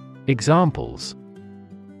 Examples: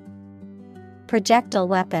 Projectile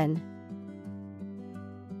weapon.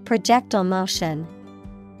 Projectile motion.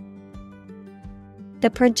 The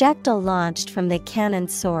projectile launched from the cannon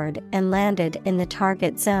sword and landed in the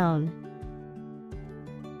target zone.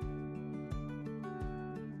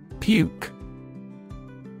 Puke.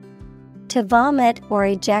 To vomit or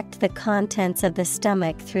eject the contents of the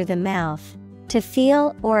stomach through the mouth. To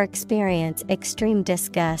feel or experience extreme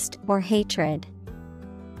disgust or hatred.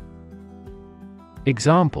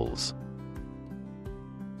 Examples: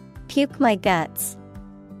 Puke my guts.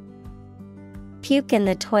 Puke in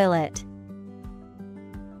the toilet.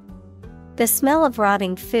 The smell of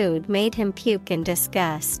rotting food made him puke in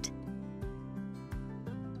disgust.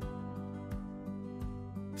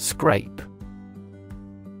 Scrape.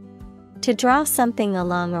 To draw something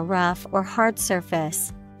along a rough or hard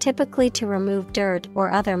surface, typically to remove dirt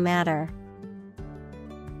or other matter.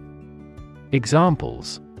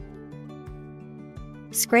 Examples: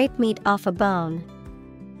 Scrape meat off a bone.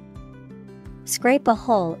 Scrape a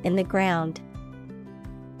hole in the ground.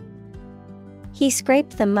 He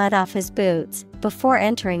scraped the mud off his boots before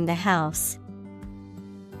entering the house.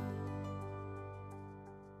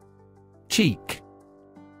 Cheek.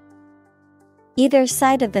 Either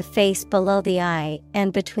side of the face below the eye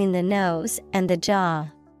and between the nose and the jaw.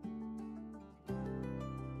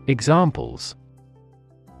 Examples: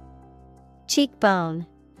 Cheekbone.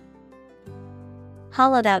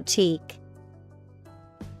 Hollowed out cheek.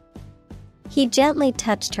 He gently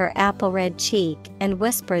touched her apple-red cheek and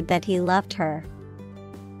whispered that he loved her.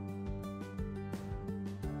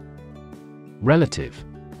 Relative.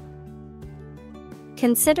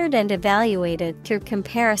 considered and evaluated through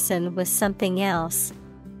comparison with something else.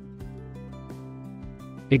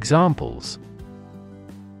 Examples: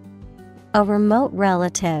 A remote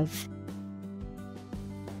relative.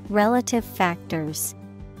 Relative factors.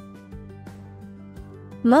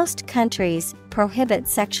 Most countries prohibit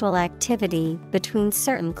sexual activity between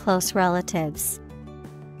certain close relatives.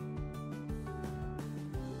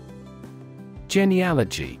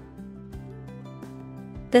 Genealogy.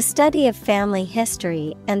 The study of family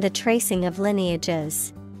history and the tracing of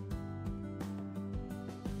lineages.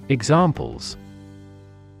 Examples: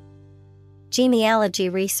 Genealogy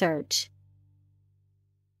research.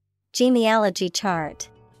 Genealogy chart.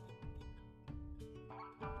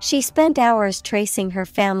 She spent hours tracing her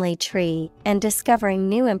family tree and discovering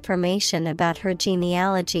new information about her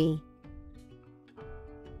genealogy.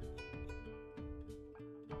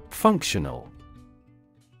 Functional.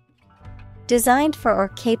 Designed for or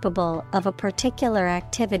capable of a particular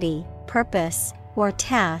activity, purpose, or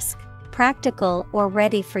task, practical or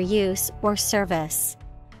ready for use or service.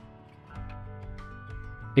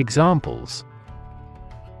 Examples: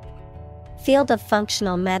 Field of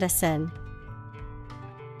functional medicine.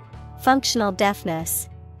 Functional deafness.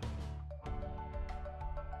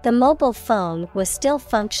 The mobile phone was still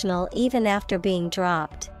functional even after being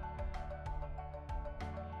dropped.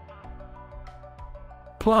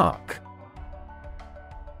 Plaque.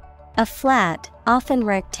 A flat, often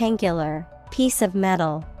rectangular, piece of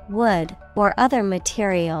metal, wood, or other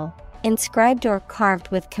material, inscribed or carved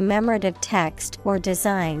with commemorative text or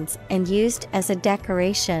designs and used as a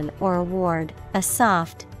decoration or award, a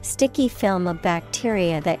soft, sticky film of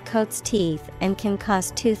bacteria that coats teeth and can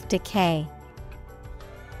cause tooth decay.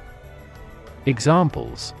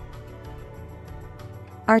 Examples: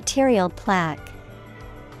 Arterial plaque.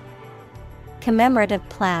 Commemorative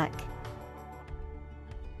plaque.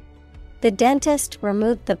 The dentist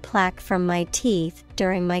removed the plaque from my teeth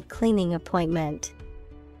during my cleaning appointment.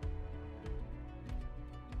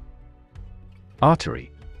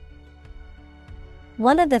 Artery.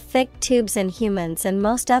 One of the thick tubes in humans and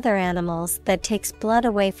most other animals that takes blood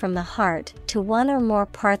away from the heart to one or more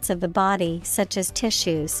parts of the body such as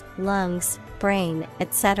tissues, lungs, brain,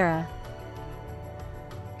 etc.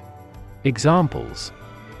 Examples: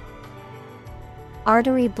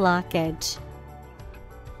 Artery blockage.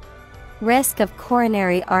 Risk of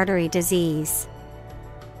coronary artery disease.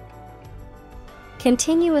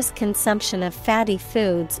 Continuous consumption of fatty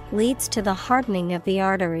foods leads to the hardening of the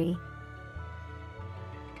artery.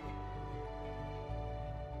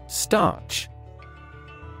 Starch.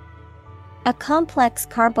 A complex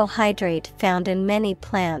carbohydrate found in many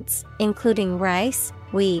plants, including rice,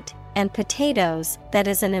 wheat, and potatoes, that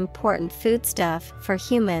is an important foodstuff for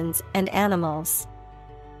humans and animals.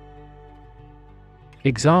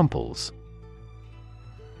 Examples: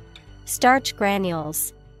 Starch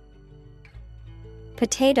granules.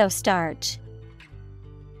 Potato starch.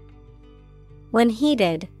 When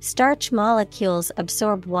heated, starch molecules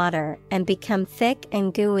absorb water and become thick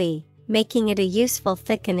and gooey, making it a useful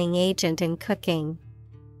thickening agent in cooking.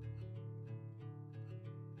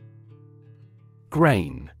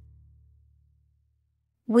 Grain.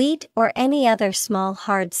 Wheat or any other small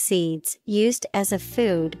hard seeds used as a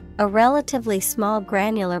food, a relatively small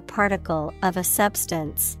granular particle of a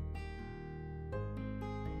substance.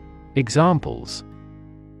 Examples: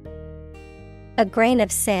 A grain of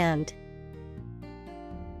sand.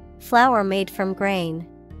 Flour made from grain.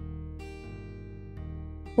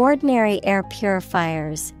 Ordinary air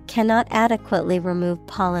purifiers cannot adequately remove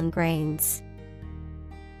pollen grains.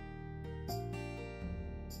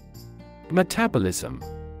 Metabolism.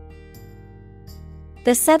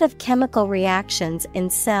 The set of chemical reactions in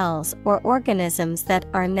cells or organisms that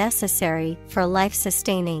are necessary for life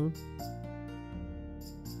sustaining.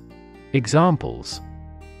 Examples: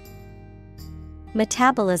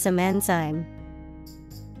 Metabolism enzyme.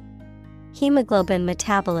 Hemoglobin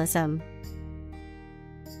metabolism.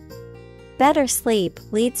 Better sleep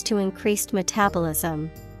leads to increased metabolism.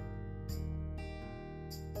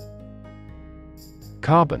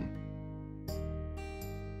 Carbon.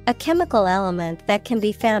 A chemical element that can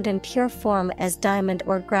be found in pure form as diamond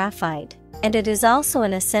or graphite, and it is also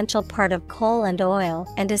an essential part of coal and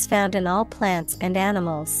oil and is found in all plants and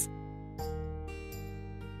animals.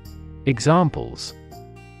 Examples: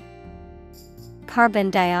 Carbon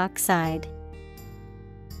dioxide.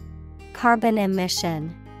 Carbon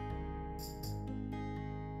emission.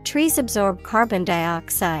 Trees absorb carbon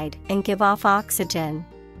dioxide and give off oxygen.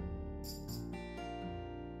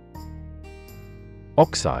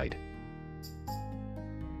 Oxide.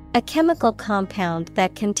 A chemical compound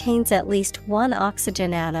that contains at least one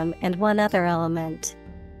oxygen atom and one other element.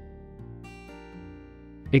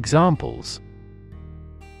 Examples: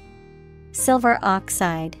 Silver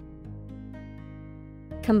oxide,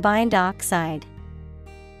 combined oxide.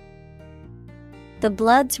 The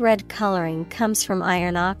blood's red coloring comes from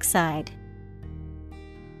iron oxide.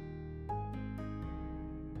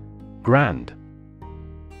 Grand.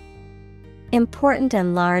 Important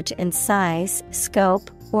and large in size,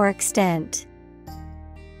 scope, or extent.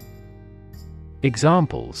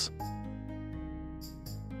 Examples: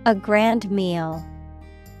 A grand meal.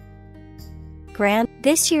 Grand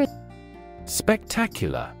this year.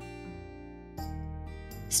 Spectacular.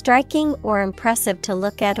 Striking or impressive to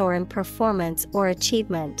look at or in performance or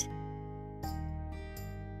achievement.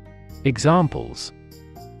 Examples: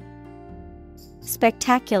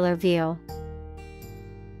 Spectacular view.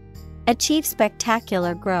 Achieve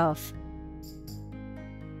spectacular growth.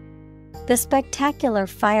 The spectacular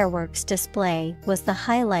fireworks display was the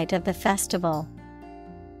highlight of the festival.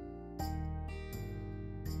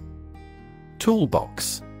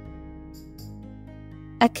 Toolbox.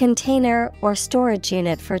 A container or storage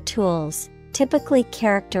unit for tools, typically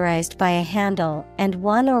characterized by a handle and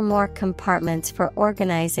one or more compartments for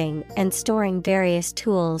organizing and storing various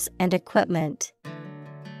tools and equipment.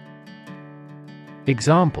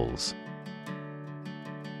 Examples: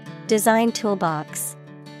 Design toolbox.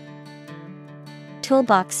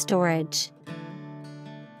 Toolbox storage.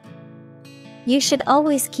 You should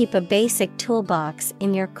always keep a basic toolbox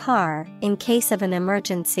in your car in case of an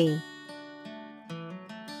emergency.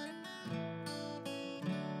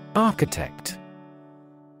 Architect.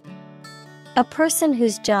 A person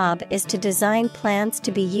whose job is to design plans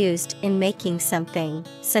to be used in making something,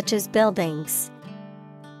 such as buildings.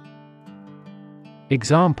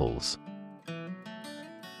 Examples: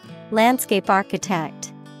 Landscape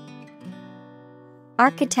architect.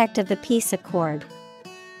 Architect of the peace accord.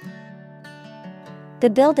 The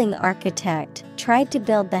building architect tried to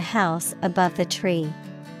build the house above the tree.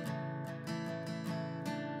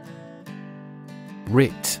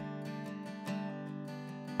 Writ.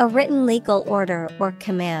 A written legal order or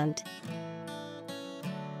command.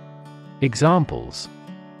 Examples: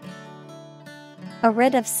 A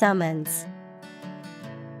writ of summons.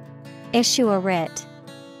 Issue a writ.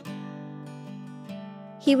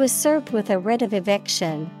 He was served with a writ of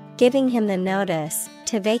eviction, giving him the notice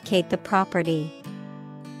to vacate the property.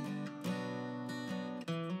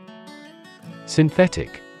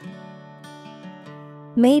 Synthetic.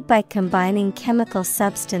 Made by combining chemical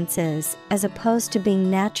substances as opposed to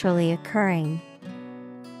being naturally occurring.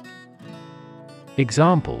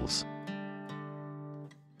 Examples: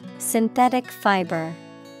 Synthetic fiber.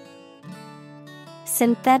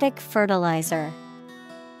 Synthetic fertilizer.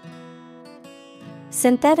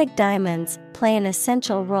 Synthetic diamonds play an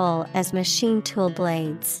essential role as machine tool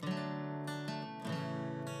blades.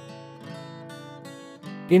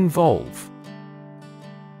 Involve.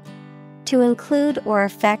 To include or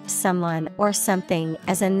affect someone or something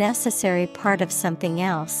as a necessary part of something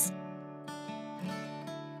else.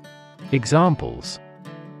 Examples: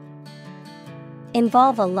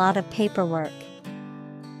 Involve a lot of paperwork.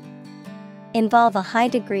 Involve a high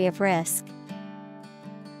degree of risk.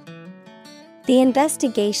 The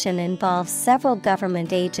investigation involves several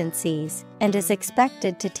government agencies and is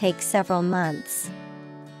expected to take several months.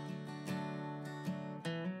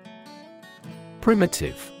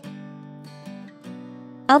 Primitive.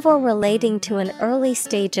 Of or relating to an early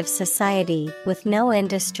stage of society with no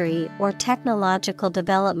industry or technological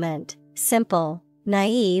development, simple,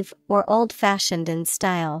 naive, or old-fashioned in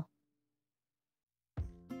style.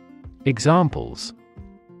 Examples: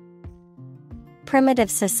 Primitive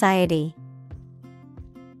society.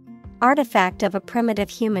 Artifact of a primitive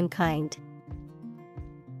humankind.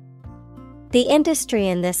 The industry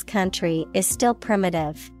in this country is still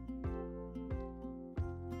primitive.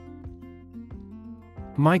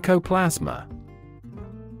 Mycoplasma.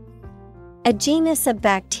 A genus of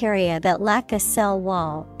bacteria that lack a cell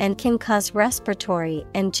wall and can cause respiratory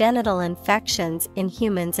and genital infections in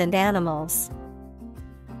humans and animals.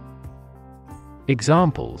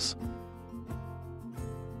 Examples: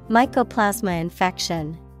 Mycoplasma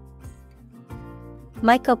infection.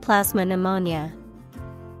 Mycoplasma pneumonia.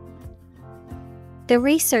 The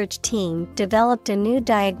research team developed a new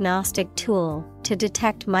diagnostic tool to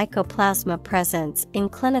detect mycoplasma presence in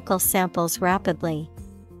clinical samples rapidly.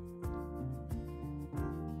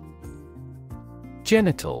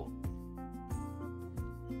 Genital.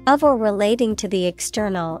 Of or relating to the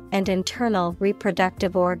external and internal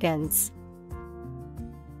reproductive organs.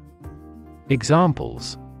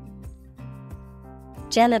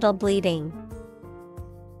 Genital bleeding.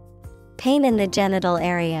 Pain in the genital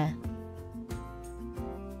area.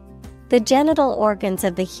 The genital organs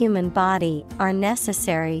of the human body are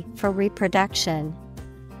necessary for reproduction.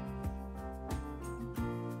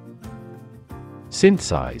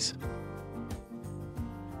 Synthesize.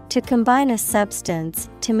 To combine a substance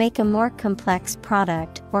to make a more complex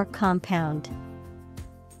product or compound.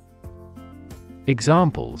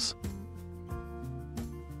 Examples: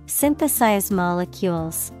 synthesize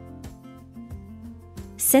molecules.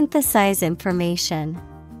 Synthesize information.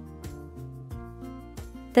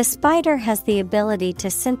 The spider has the ability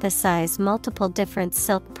to synthesize multiple different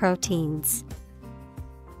silk proteins.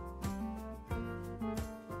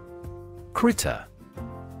 Critter.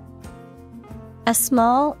 A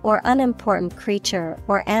small or unimportant creature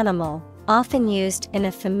or animal, often used in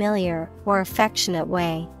a familiar or affectionate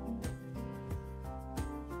way.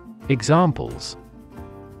 Examples: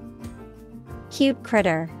 cute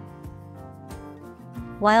critter.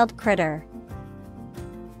 Wild critter.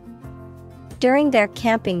 During their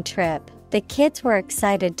camping trip, the kids were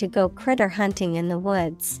excited to go critter hunting in the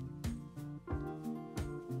woods.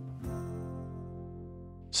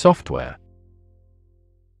 Software.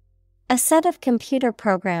 A set of computer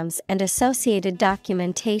programs and associated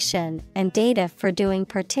documentation and data for doing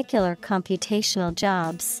particular computational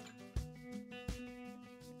jobs.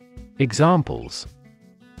 Examples: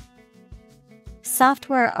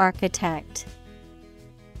 software architect.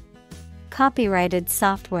 Copyrighted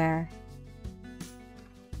software.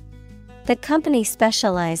 The company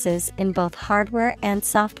specializes in both hardware and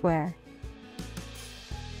software.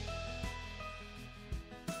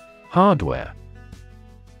 Hardware.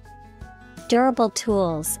 Durable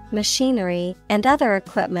tools, machinery, and other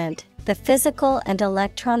equipment, the physical and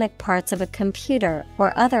electronic parts of a computer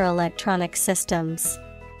or other electronic systems.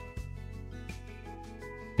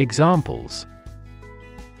 Examples: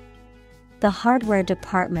 the hardware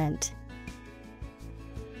department.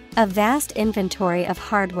 A vast inventory of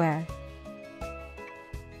hardware.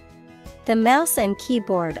 The mouse and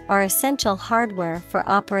keyboard are essential hardware for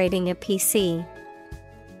operating a PC.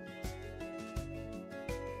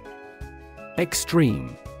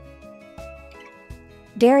 Extreme.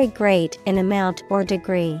 Very great in amount or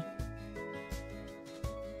degree.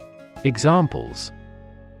 Examples: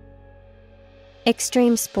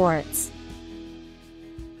 extreme sports.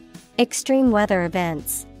 Extreme weather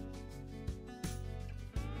events.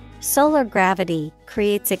 Solar gravity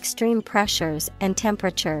creates extreme pressures and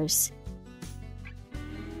temperatures.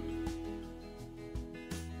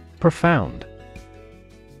 Profound.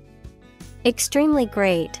 Extremely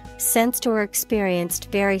great, sensed or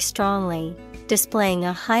experienced very strongly, displaying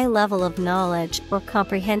a high level of knowledge or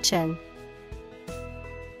comprehension.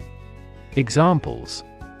 Examples: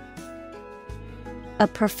 a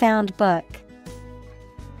profound book.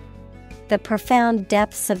 The profound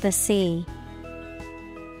depths of the sea.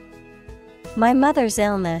 My mother's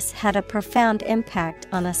illness had a profound impact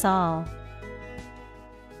on us all.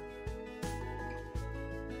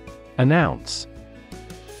 Announce.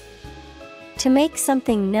 To make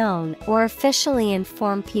something known or officially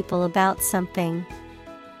inform people about something.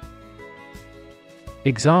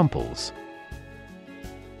 Examples: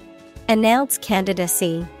 announce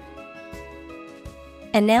candidacy.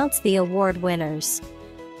 Announce the award winners.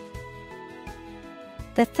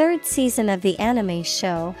 The third season of the anime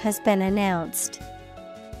show has been announced.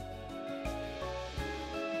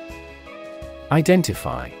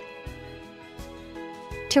 Identify.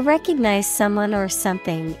 To recognize someone or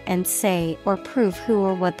something and say or prove who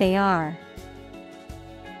or what they are.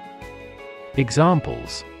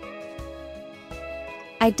 Examples: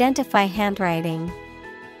 identify handwriting.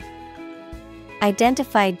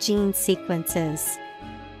 Identify gene sequences.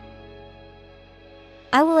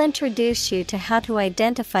 I will introduce you to how to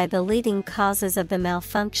identify the leading causes of the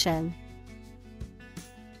malfunction.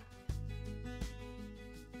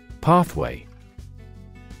 Pathway.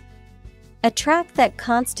 A track that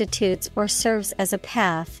constitutes or serves as a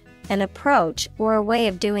path, an approach, or a way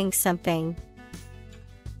of doing something.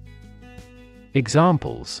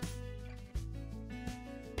 Examples: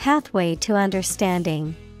 pathway to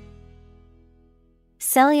understanding.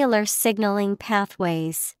 Cellular signaling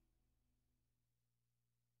pathways.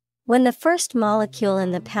 When the first molecule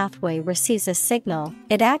in the pathway receives a signal,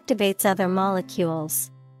 it activates other molecules.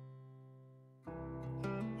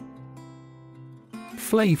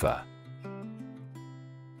 Flavor.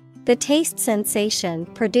 The taste sensation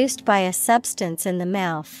produced by a substance in the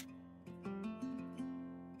mouth.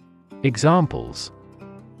 Examples: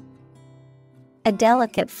 a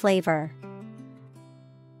delicate flavor.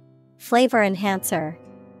 Flavor enhancer.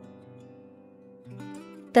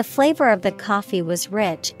 The flavor of the coffee was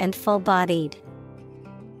rich and full-bodied.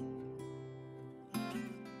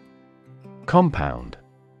 Compound.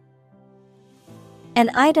 An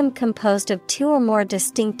item composed of two or more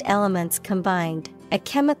distinct elements combined, a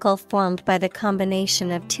chemical formed by the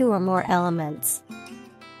combination of two or more elements.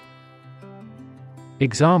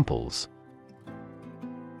 Examples: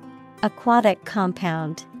 Aquatic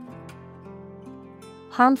compound.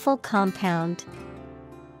 Harmful compound.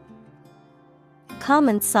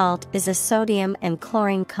 Common salt is a sodium and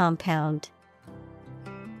chlorine compound.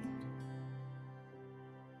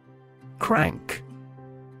 Crank.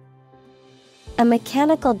 A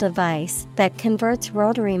mechanical device that converts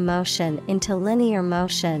rotary motion into linear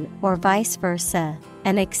motion or vice versa,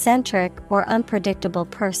 an eccentric or unpredictable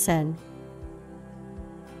person.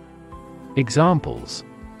 Examples: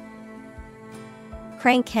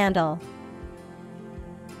 Crank handle.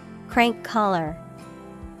 Crank collar.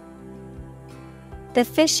 The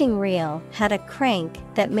fishing reel had a crank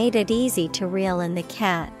that made it easy to reel in the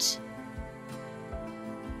catch.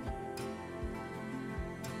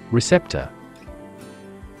 Receptor.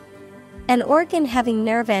 An organ having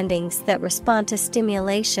nerve endings that respond to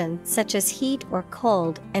stimulation such as heat or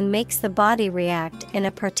cold and makes the body react in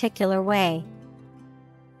a particular way.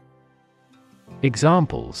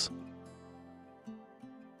 Examples: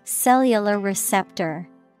 Cellular receptor.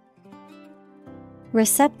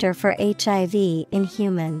 Receptor for HIV in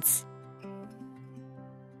humans.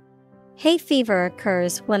 Hay fever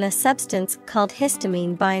occurs when a substance called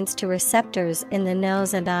histamine binds to receptors in the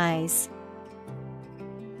nose and eyes.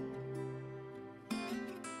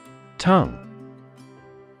 Tongue.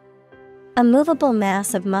 A movable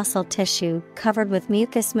mass of muscle tissue covered with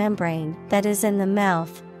mucous membrane that is in the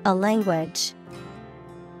mouth, a language.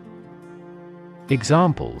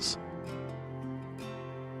 Examples: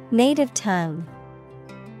 Native tongue.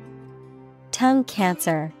 Tongue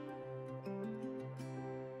cancer.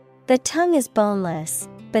 The tongue is boneless,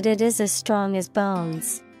 but it is as strong as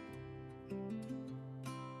bones.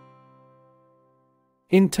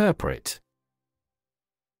 Interpret.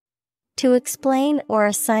 To explain or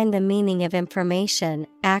assign the meaning of information,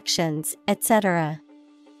 actions, etc.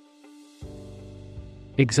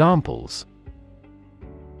 Examples: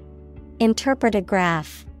 Interpret a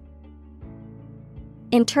graph.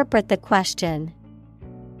 Interpret the question.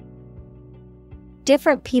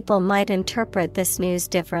 Different people might interpret this news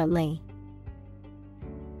differently.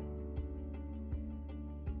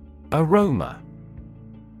 Aroma.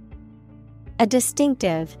 A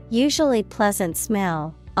distinctive, usually pleasant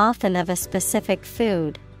smell, often of a specific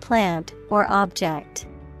food, plant, or object.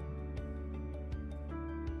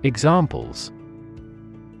 Examples: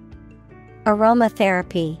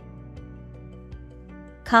 Aromatherapy.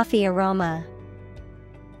 Coffee aroma.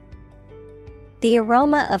 The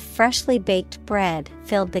aroma of freshly baked bread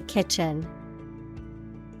filled the kitchen.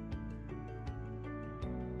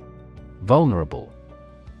 Vulnerable.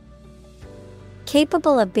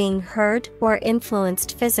 Capable of being hurt or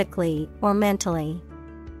influenced physically or mentally.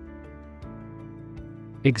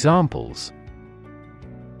 Examples: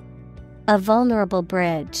 A vulnerable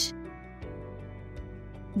bridge.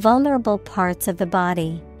 Vulnerable parts of the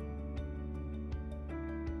body.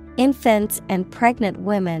 Infants and pregnant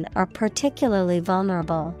women are particularly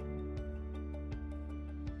vulnerable.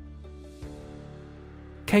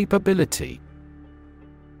 Capability.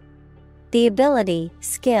 The ability,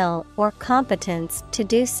 skill, or competence to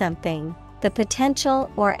do something, the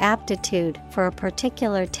potential or aptitude for a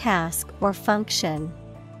particular task or function.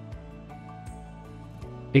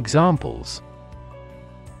 Examples: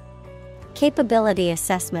 Capability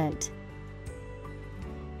assessment.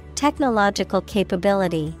 Technological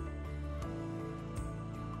capability.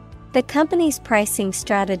 The company's pricing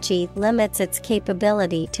strategy limits its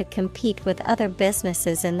capability to compete with other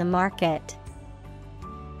businesses in the market.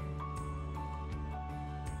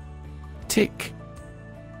 Tick.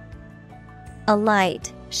 A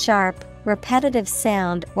light, sharp, repetitive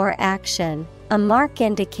sound or action, a mark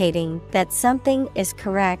indicating that something is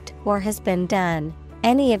correct or has been done.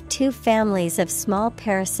 Any of two families of small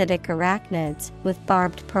parasitic arachnids with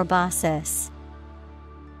barbed proboscis.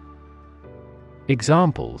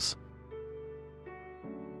 Examples: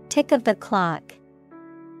 Tick of the clock.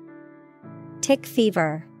 Tick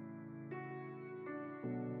fever.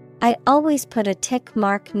 I always put a tick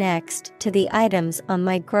mark next to the items on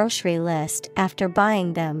my grocery list after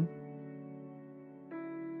buying them.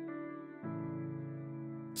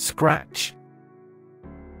 Scratch.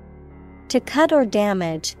 To cut or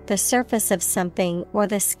damage the surface of something or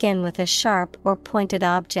the skin with a sharp or pointed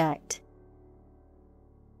object.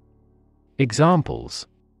 Examples: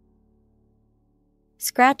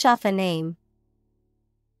 Scratch off a name.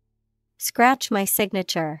 scratch my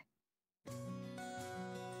signature.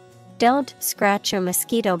 Don't scratch your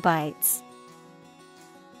mosquito bites.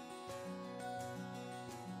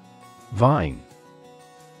 Vine.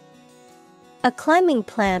 A climbing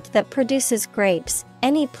plant that produces grapes,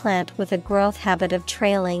 any plant with a growth habit of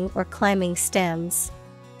trailing or climbing stems.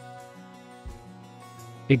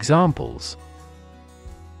 Examples: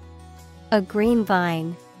 a green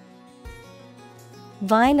vine,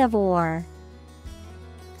 vine of war.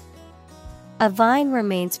 A vine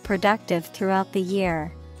remains productive throughout the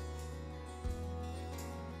year.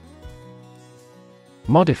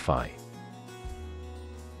 Modify.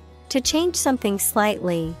 To change something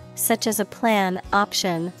slightly, such as a plan,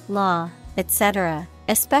 option, law, etc.,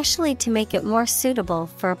 especially to make it more suitable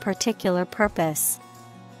for a particular purpose.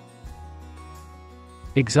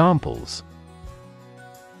 Examples: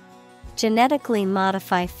 genetically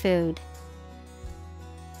modify food.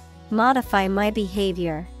 Modify my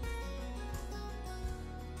behavior.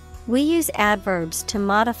 We use adverbs to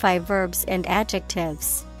modify verbs and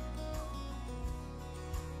adjectives.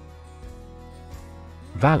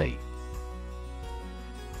 Valley.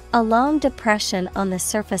 A long depression on the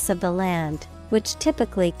surface of the land, which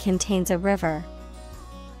typically contains a river.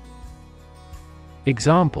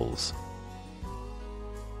 Examples: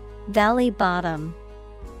 valley bottom,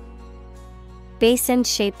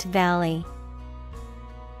 basin-shaped valley.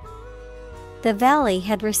 The valley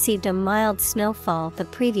had received a mild snowfall the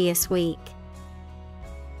previous week.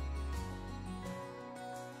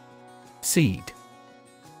 Seed.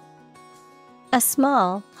 A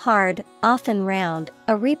small, hard, often round,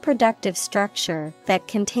 a reproductive structure that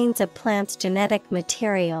contains a plant's genetic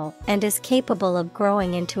material and is capable of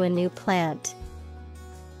growing into a new plant.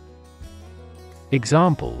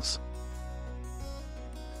 Examples: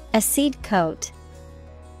 a seed coat,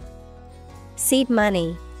 seed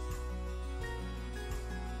money.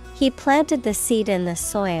 He planted the seed in the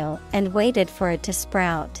soil and waited for it to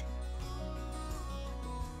sprout.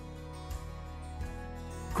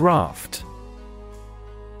 Graft.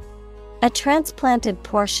 A transplanted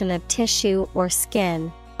portion of tissue or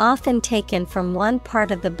skin, often taken from one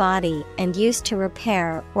part of the body and used to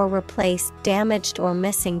repair or replace damaged or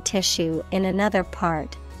missing tissue in another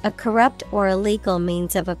part. A corrupt or illegal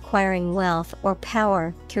means of acquiring wealth or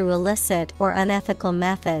power through illicit or unethical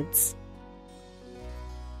methods.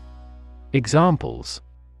 Examples: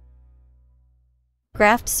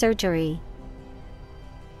 graft surgery,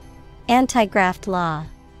 anti-graft law.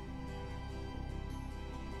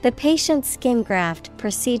 The patient's skin graft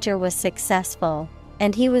procedure was successful,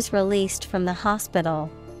 and he was released from the hospital.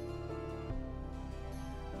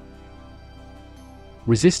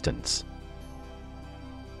 Resistance.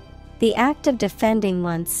 The act of defending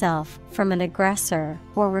oneself from an aggressor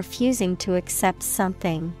or refusing to accept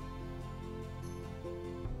something.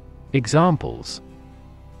 Examples: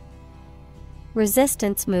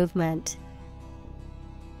 resistance movement,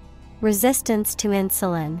 resistance to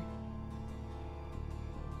insulin.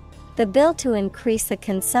 The bill to increase the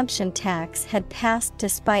consumption tax had passed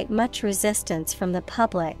despite much resistance from the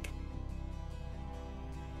public.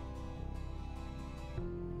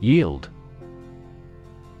 Yield.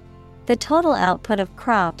 The total output of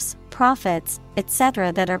crops, profits,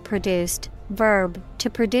 etc. that are produced. Verb, to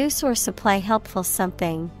produce or supply helpful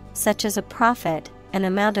something, such as a profit, an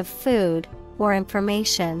amount of food, or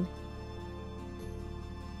information.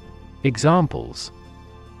 Examples: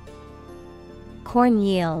 corn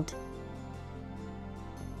yield,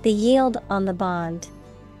 the yield on the bond.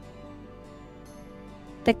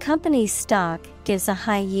 The company's stock gives a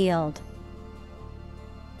high yield.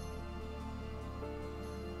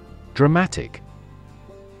 Dramatic.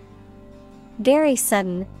 Very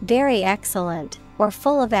sudden, very excellent, or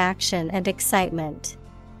full of action and excitement.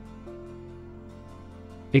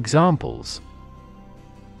 Examples: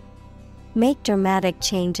 make dramatic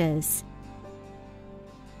changes.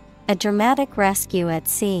 A dramatic rescue at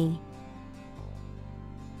sea.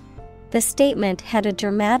 The statement had a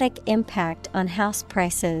dramatic impact on house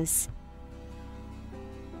prices.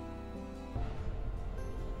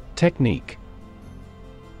 Technique.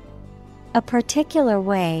 A particular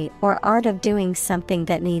way or art of doing something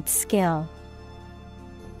that needs skill.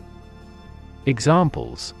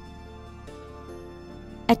 Examples: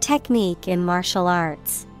 a technique in martial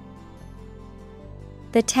arts.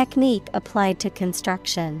 The technique applied to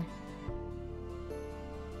construction.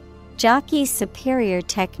 Jockey's superior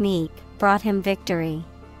technique brought him victory.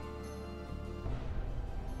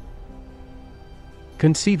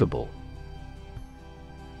 Conceivable.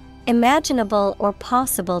 Imaginable or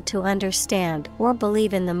possible to understand or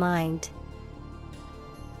believe in the mind.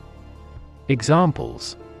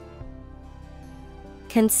 Examples: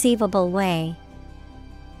 Conceivable way.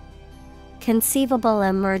 Conceivable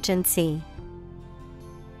emergency.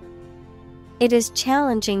 It is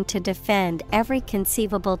challenging to defend every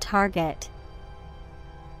conceivable target.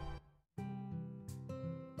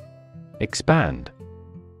 Expand.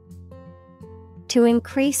 To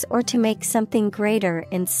increase or to make something greater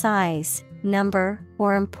in size, number,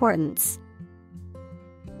 or importance.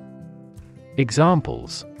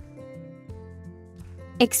 Examples: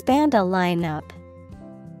 expand a lineup.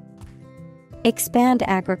 Expand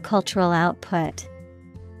agricultural output.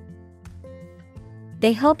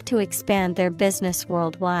 They hope to expand their business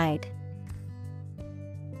worldwide.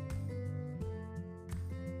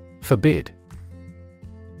 Forbid.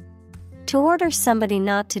 To order somebody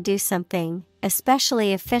not to do something,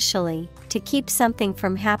 especially officially, to keep something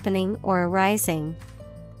from happening or arising.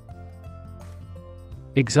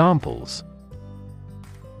 Examples: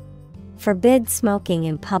 forbid smoking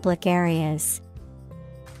in public areas.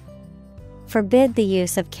 Forbid the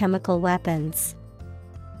use of chemical weapons.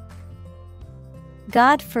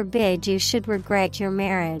 God forbid you should regret your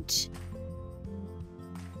marriage.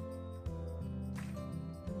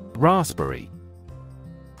 Raspberry.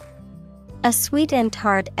 A sweet and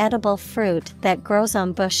tart edible fruit that grows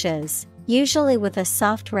on bushes, usually with a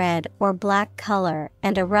soft red or black color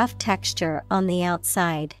and a rough texture on the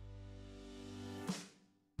outside.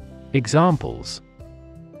 Examples: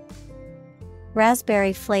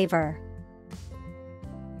 raspberry flavor.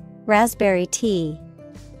 Raspberry tea.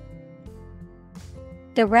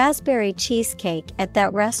 The raspberry cheesecake at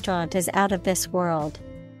that restaurant is out of this world.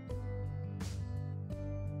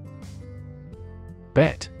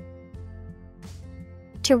 Bet.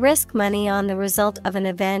 To risk money on the result of an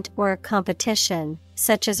event or a competition,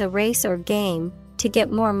 such as a race or game, to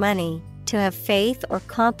get more money, to have faith or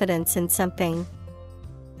confidence in something.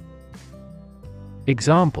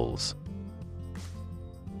 Examples: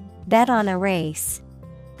 bet on a race.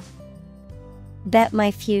 Bet my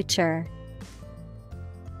future.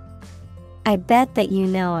 I bet that you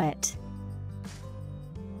know it.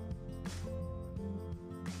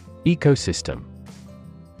 Ecosystem.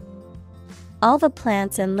 All the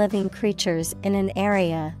plants and living creatures in an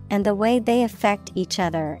area and the way they affect each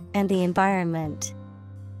other and the environment.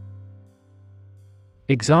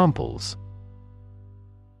 Examples: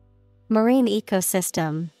 marine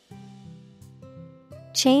ecosystem.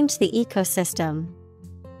 Change the ecosystem.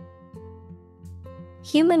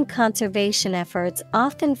 Human conservation efforts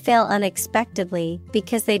often fail unexpectedly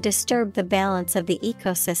because they disturb the balance of the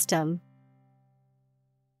ecosystem.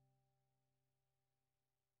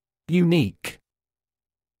 Unique.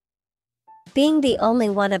 Being the only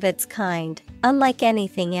one of its kind, unlike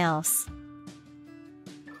anything else.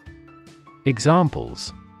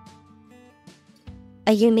 Examples: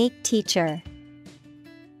 a unique teacher.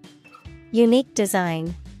 Unique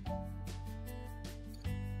design.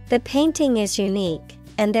 The painting is unique,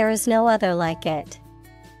 and there is no other like it.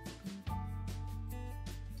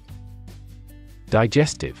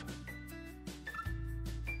 Digestive.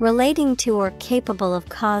 Relating to or capable of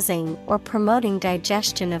causing or promoting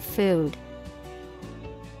digestion of food.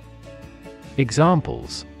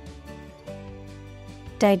 Examples: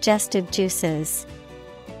 digestive juices.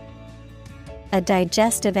 A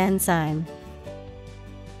digestive enzyme.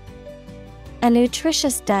 A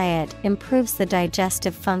nutritious diet improves the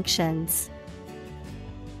digestive functions.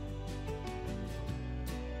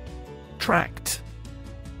 Tract.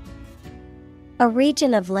 A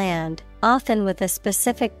region of land, often with a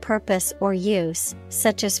specific purpose or use,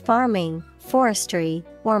 such as farming, forestry,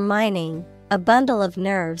 or mining, a bundle of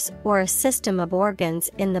nerves or a system of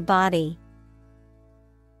organs in the body.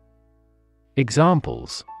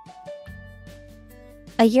 Examples: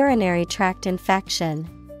 a urinary tract infection.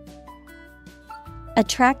 A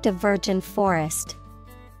tract of virgin forest.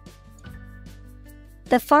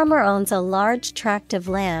 The farmer owns a large tract of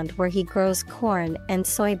land where he grows corn and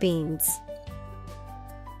soybeans.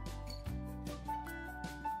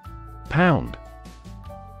 Pound.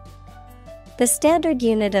 The standard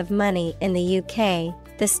unit of money in the UK,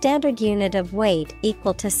 the standard unit of weight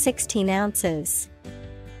equal to 16 ounces.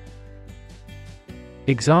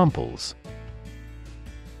 Examples: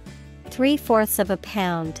 3/4 of a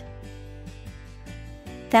pound.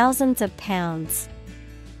 Thousands of pounds.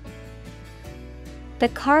 The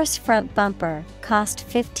car's front bumper cost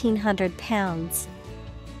 £1,500.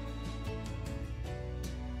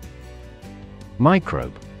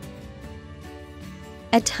 Microbe.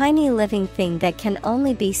 A tiny living thing that can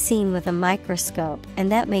only be seen with a microscope and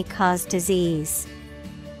that may cause disease.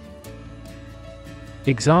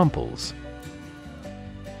 Examples: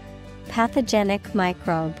 pathogenic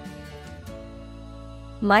microbe.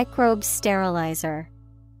 Microbe sterilizer.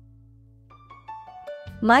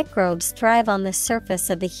 Microbes thrive on the surface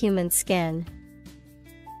of the human skin.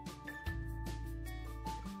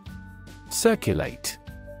 Circulate.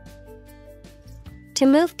 To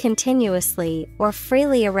move continuously or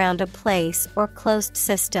freely around a place or closed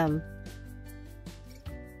system.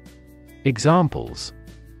 Examples: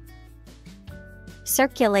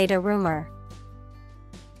 Circulate a rumor.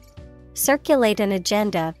 Circulate an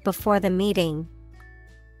agenda before the meeting.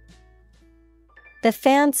 The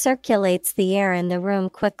fan circulates the air in the room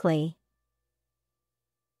quickly.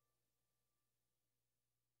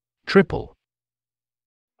 Triple.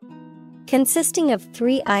 Consisting of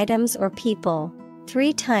 3 items or people,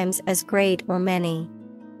 3 times as great or many.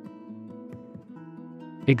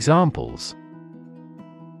 Examples: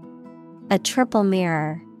 A triple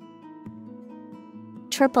mirror.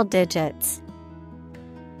 Triple digits.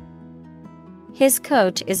 His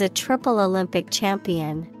coach is a triple Olympic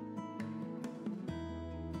champion.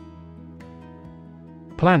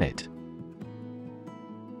 Planet.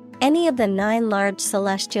 Any of the 9 large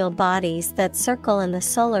celestial bodies that circle in the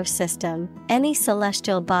solar system, any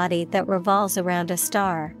celestial body that revolves around a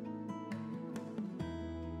star.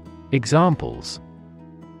 Examples: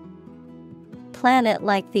 Planet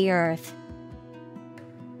like the Earth.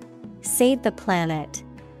 Save the planet.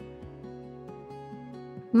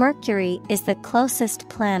 Mercury is the closest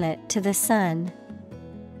planet to the Sun.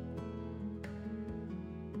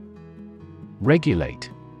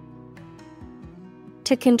 Regulate.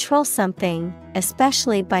 To control something,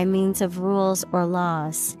 especially by means of rules or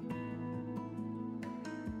laws.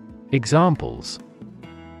 Examples: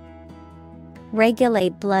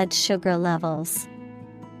 Regulate blood sugar levels.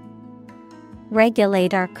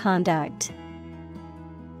 Regulate our conduct.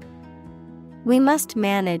 We must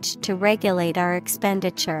manage to regulate our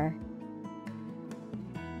expenditure.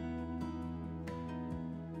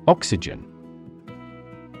 Oxygen.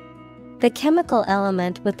 The chemical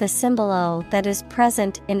element with the symbol O that is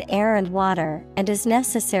present in air and water and is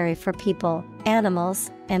necessary for people,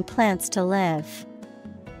 animals, and plants to live.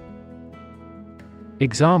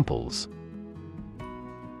 Examples: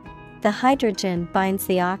 The hydrogen binds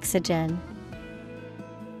the oxygen.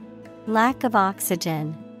 Lack of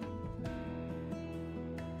oxygen.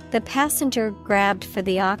 The passenger grabbed for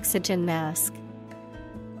the oxygen mask.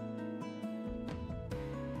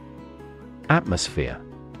 Atmosphere.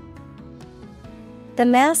 The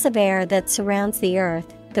mass of air that surrounds the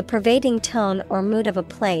earth, the pervading tone or mood of a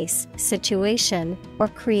place, situation, or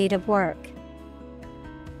creative work.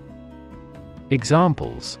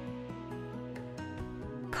 Examples: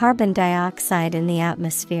 Carbon dioxide in the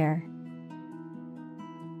atmosphere.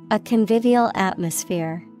 A convivial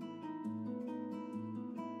atmosphere.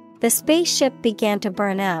 The spaceship began to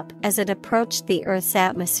burn up as it approached the Earth's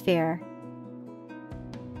atmosphere.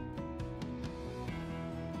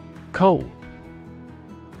 Coal.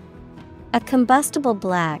 A combustible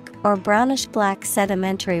black or brownish-black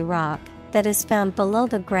sedimentary rock that is found below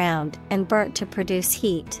the ground and burnt to produce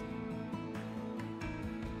heat.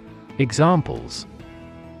 Examples: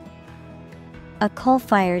 A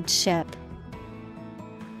coal-fired ship.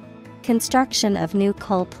 Construction of new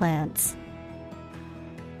coal plants.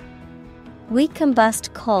 We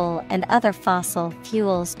combust coal and other fossil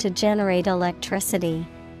fuels to generate electricity.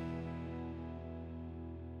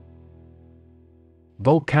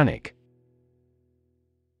 Volcanic.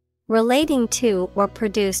 Relating to or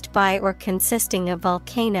produced by or consisting of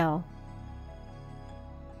volcano.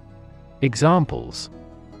 Examples: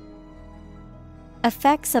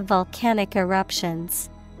 Effects of volcanic eruptions.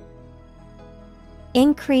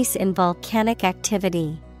 Increase in volcanic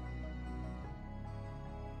activity.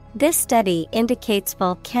 This study indicates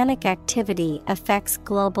volcanic activity affects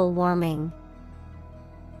global warming.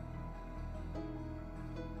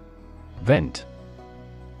 Vent.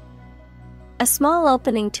 A small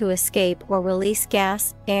opening to escape or release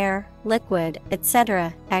gas, air, liquid,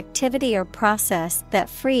 etc., activity or process that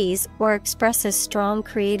frees or expresses strong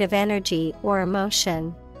creative energy or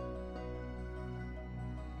emotion.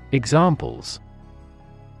 Examples: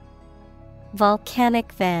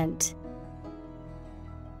 Volcanic vent.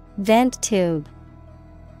 Vent tube.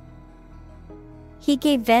 He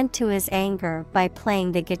gave vent to his anger by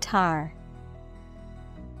playing the guitar.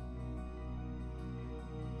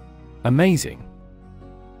 Amazing.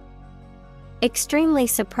 Extremely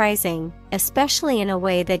surprising, especially in a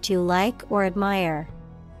way that you like or admire.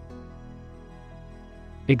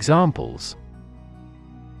 Examples: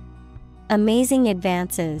 Amazing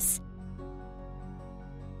advances.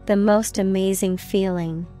 The most amazing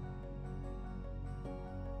feeling.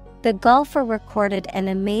 The golfer recorded an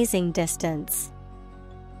amazing distance.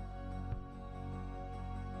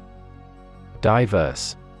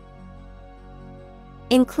 Diverse.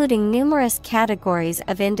 including numerous categories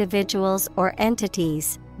of individuals or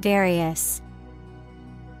entities, various.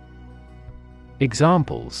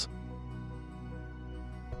 Examples: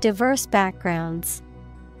 Diverse backgrounds.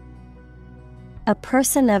 A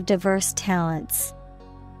person of diverse talents.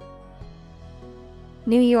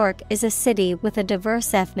 New York is a city with a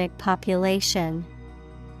diverse ethnic population.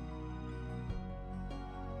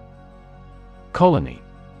 Colony.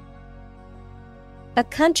 A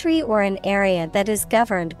country or an area that is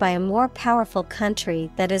governed by a more powerful country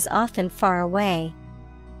that is often far away.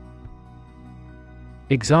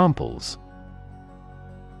 Examples: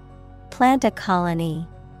 Plant a colony.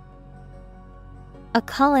 A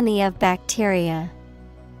colony of bacteria.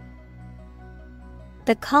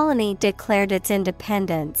 The colony declared its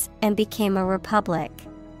independence and became a republic.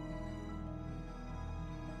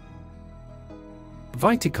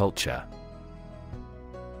 Viticulture.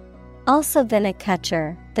 Also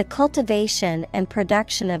viniculture, the cultivation and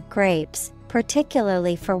production of grapes,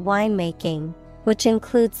 particularly for winemaking, which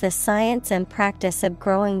includes the science and practice of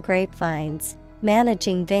growing grapevines,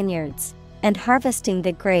 managing vineyards, and harvesting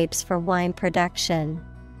the grapes for wine production.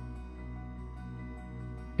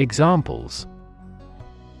 Examples: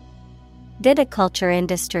 Viticulture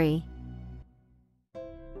industry.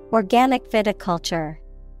 Organic viticulture.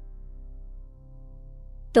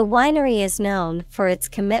 The winery is known for its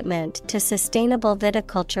commitment to sustainable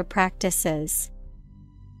viticulture practices.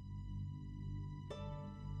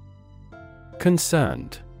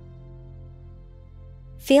 Concerned.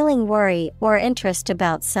 Feeling worry or interest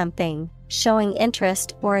about something, showing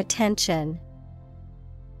interest or attention.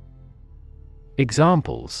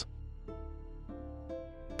 Examples: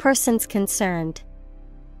 Persons concerned.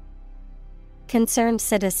 Concerned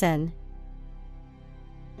citizen.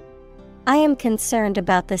 I am concerned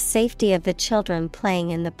about the safety of the children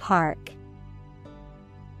playing in the park.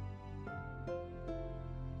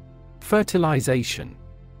 Fertilization.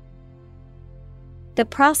 The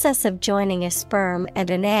process of joining a sperm and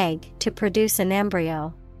an egg to produce an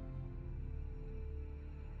embryo.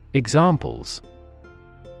 Examples: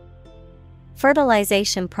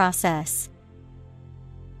 Fertilization process.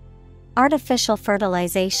 Artificial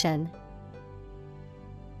fertilization.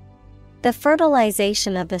 The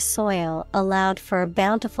fertilization of the soil allowed for a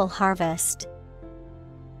bountiful harvest.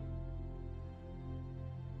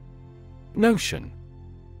 Notion.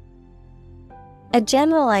 A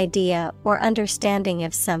general idea or understanding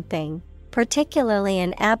of something, particularly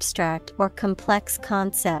an abstract or complex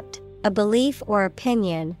concept, a belief or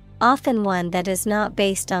opinion, often one that is not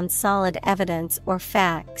based on solid evidence or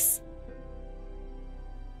facts.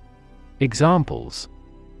 Examples: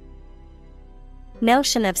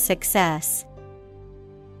 Notion of success.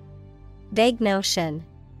 Vague notion.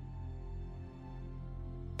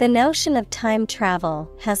 The notion of time travel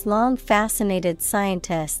has long fascinated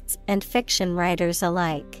scientists and fiction writers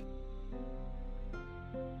alike.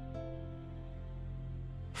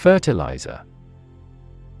 Fertilizer.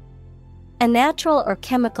 A natural or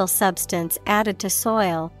chemical substance added to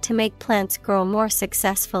soil to make plants grow more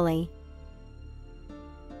successfully.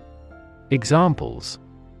 Examples: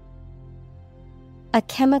 A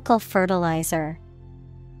chemical fertilizer.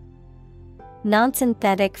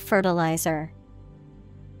 Non-synthetic fertilizer.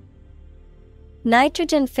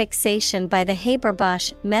 Nitrogen fixation by the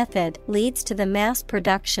Haber-Bosch method leads to the mass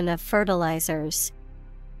production of fertilizers.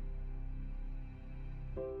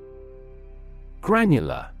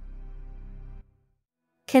 Granular.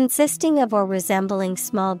 Consisting of or resembling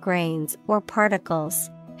small grains or particles,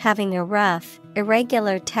 having a rough,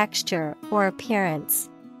 irregular texture or appearance.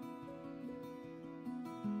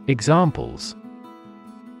 Examples: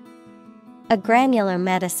 A granular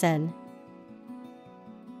medicine.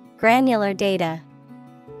 Granular data.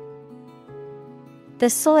 The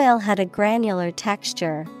soil had a granular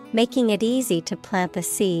texture, making it easy to plant the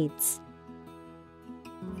seeds.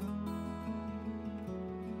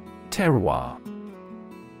 Terroir.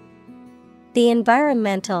 The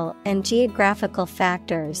environmental and geographical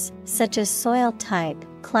factors, such as soil type,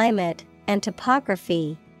 climate, and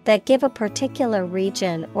topography, that give a particular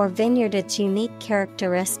region or vineyard its unique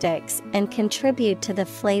characteristics and contribute to the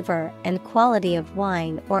flavor and quality of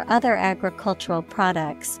wine or other agricultural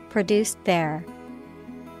products produced there.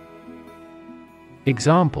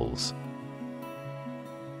 Examples: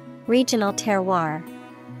 Regional terroir.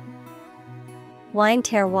 Wine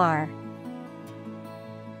terroir.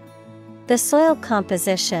 The soil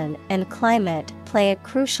composition and climate play a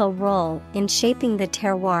crucial role in shaping the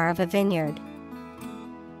terroir of a vineyard.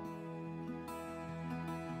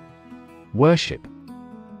 Worship.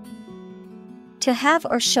 To have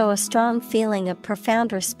or show a strong feeling of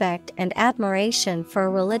profound respect and admiration for a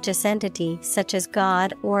religious entity such as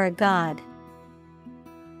God or a god.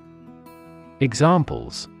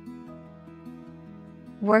 Examples: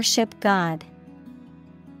 Worship God.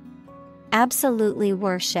 Absolutely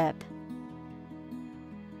worship.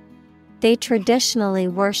 They traditionally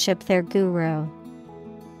worship their guru.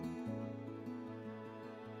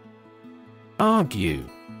 Argue.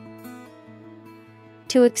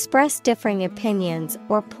 To express differing opinions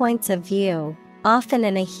or points of view, often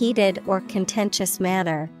in a heated or contentious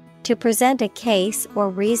manner, to present a case or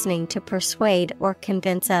reasoning to persuade or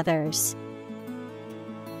convince others.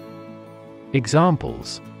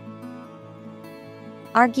 Examples: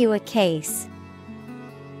 Argue a case.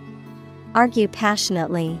 Argue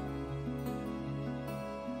passionately.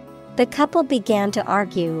 The couple began to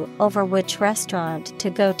argue over which restaurant to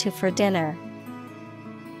go to for dinner.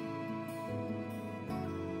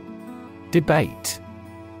 Debate.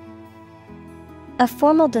 A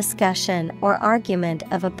formal discussion or argument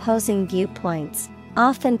of opposing viewpoints,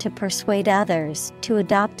 often to persuade others to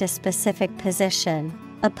adopt a specific position.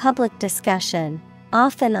 A public discussion,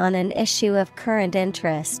 often on an issue of current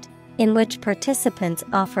interest, in which participants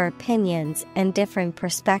offer opinions and differing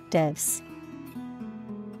perspectives.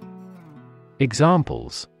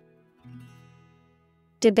 Examples: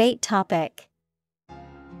 Debate topic.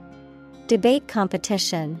 Debate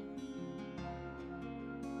competition.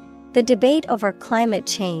 The debate over climate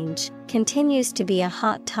change continues to be a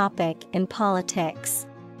hot topic in politics.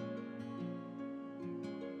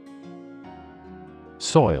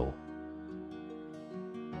 Soil.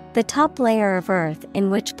 The top layer of earth in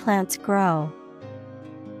which plants grow.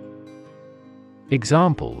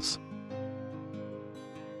 Examples: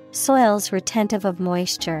 Soils retentive of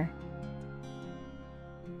moisture.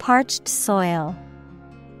 Parched soil.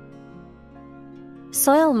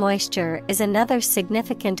 Soil moisture is another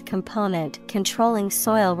significant component controlling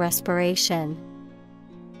soil respiration.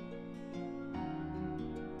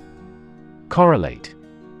 Correlate.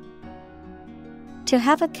 To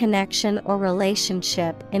have a connection or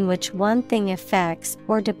relationship in which one thing affects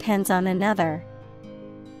or depends on another.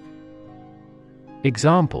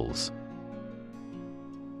 Examples: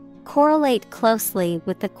 Correlate closely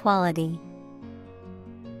with the quality.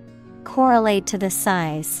 Correlate to the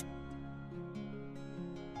size.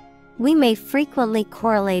 We may frequently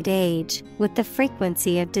correlate age with the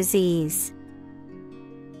frequency of disease.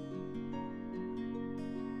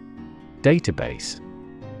 Database.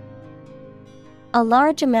 A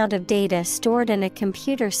large amount of data stored in a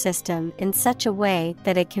computer system in such a way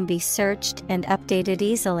that it can be searched and updated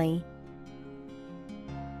easily.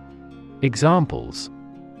 Examples: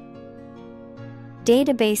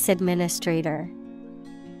 Database administrator.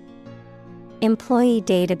 Employee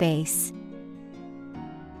database.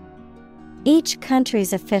 Each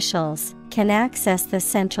country's officials can access the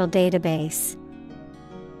central database.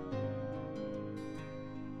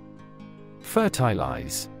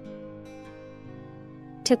 Fertilize.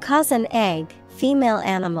 To cause an egg, female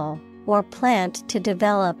animal, or plant to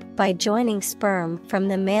develop by joining sperm from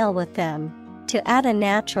the male with them. To add a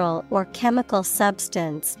natural or chemical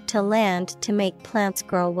substance to land to make plants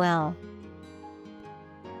grow well.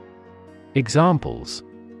 Examples: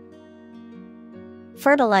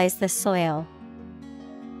 Fertilize the soil.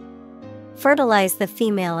 Fertilize the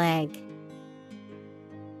female egg.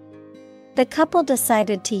 The couple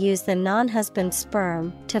decided to use the non-husband's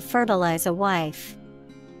sperm to fertilize a wife.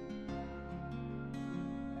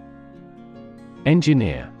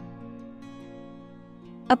 Engineer.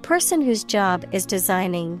 A person whose job is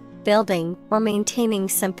designing, building, or maintaining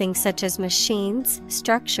something such as machines,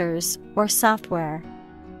 structures, or software.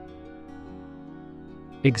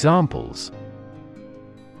 Examples: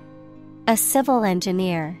 A civil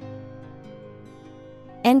engineer.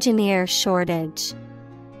 Engineer shortage.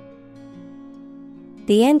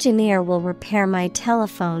 The engineer will repair my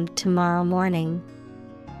telephone tomorrow morning.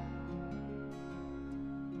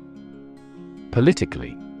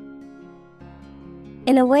 Politically.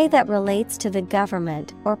 In a way that relates to the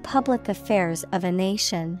government or public affairs of a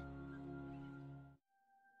nation.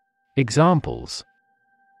 Examples: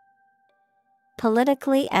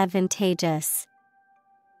 Politically advantageous.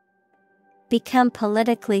 Become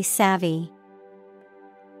politically savvy.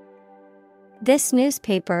 This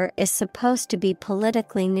newspaper is supposed to be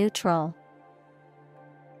politically neutral.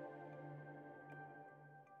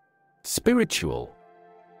 Spiritual.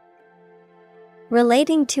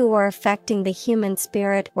 Relating to or affecting the human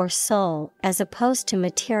spirit or soul as opposed to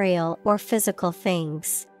material or physical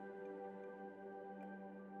things.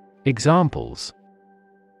 Examples: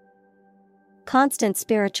 Constant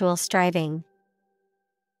spiritual striving.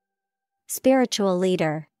 spiritual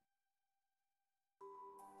leader.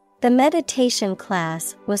 The meditation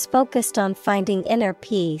class was focused on finding inner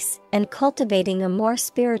peace and cultivating a more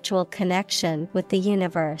spiritual connection with the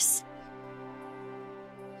universe.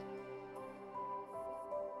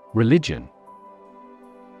 Religion.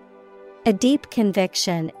 A deep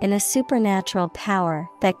conviction in a supernatural power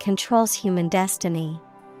that controls human destiny.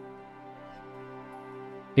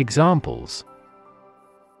 Examples: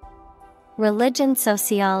 Religion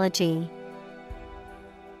sociology.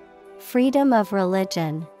 Freedom of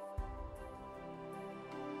religion.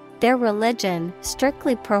 Their religion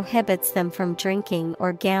strictly prohibits them from drinking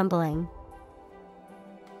or gambling.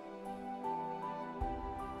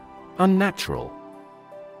 Unnatural.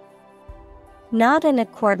 Not in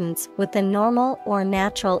accordance with the normal or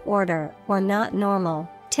natural order, or not normal,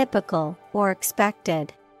 typical, or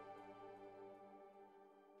expected.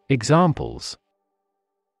 Examples: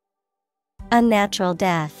 Unnatural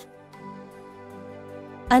death.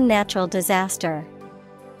 Unnatural disaster.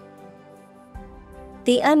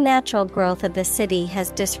 The unnatural growth of the city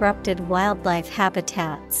has disrupted wildlife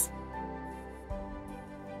habitats.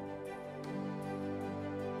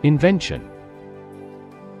 Invention.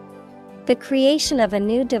 The creation of a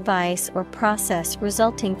new device or process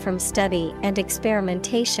resulting from study and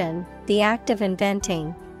experimentation, the act of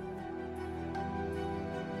inventing.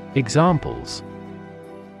 Examples: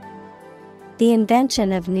 The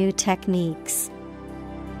invention of new techniques.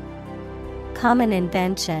 Common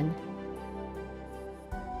invention.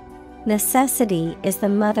 Necessity is the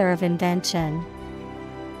mother of invention.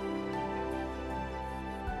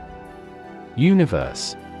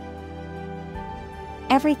 Universe.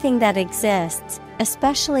 Everything that exists,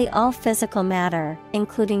 especially all physical matter,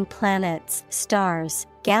 including planets, stars,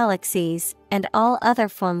 galaxies, and all other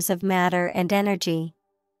forms of matter and energy.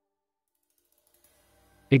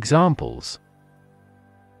 Examples: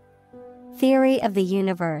 Theory of the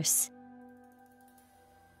universe.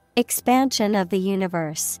 Expansion of the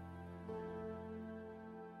universe.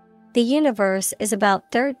 The universe is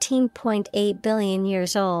about 13.8 billion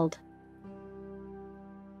years old.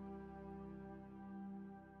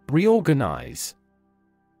 Reorganize.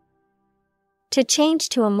 To change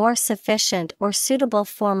to a more sufficient or suitable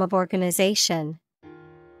form of organization.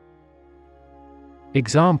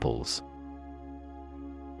 Examples: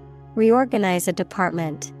 Reorganize a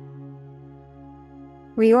department.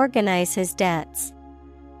 Reorganize his debts.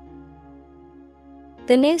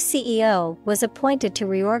 The new CEO was appointed to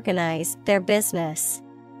reorganize their business.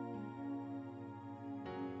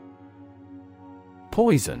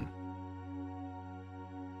 Poison.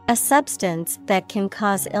 A substance that can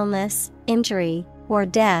cause illness, injury, or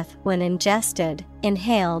death when ingested,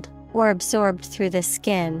 inhaled, or absorbed through the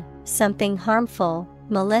skin, something harmful,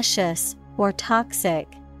 malicious, or toxic,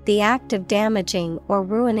 the act of damaging or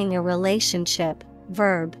ruining a relationship.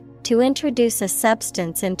 Verb, to introduce a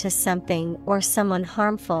substance into something or someone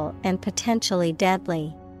harmful and potentially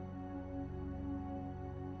deadly.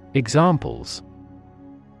 Examples: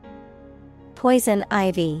 Poison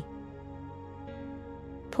ivy.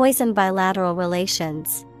 Poison bilateral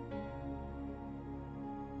relations.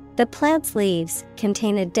 The plant's leaves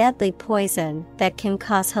contain a deadly poison that can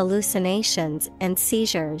cause hallucinations and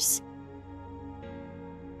seizures.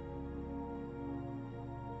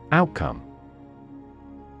 Outcome.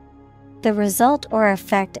 The result or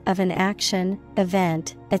effect of an action,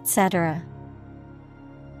 event, etc.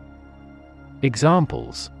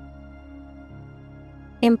 Examples: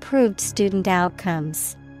 Improved student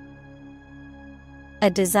outcomes.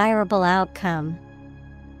 A desirable outcome.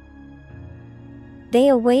 They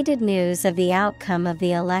awaited news of the outcome of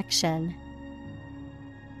the election.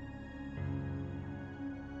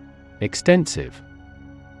 Extensive.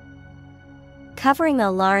 Covering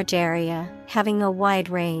a large area, having a wide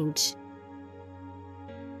range.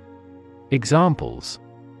 Examples: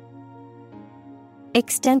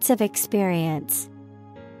 Extensive experience.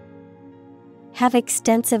 Have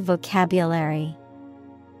extensive vocabulary.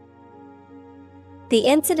 The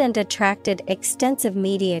incident attracted extensive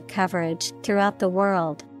media coverage throughout the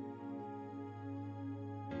world.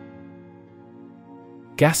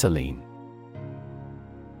 Gasoline.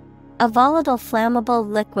 A volatile flammable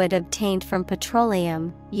liquid obtained from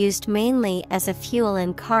petroleum, used mainly as a fuel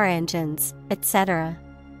in car engines, etc.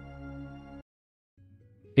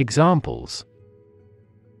 Examples: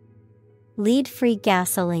 Lead-free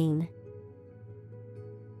gasoline.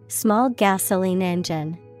 Small gasoline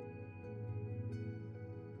engine.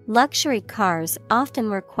 Luxury cars often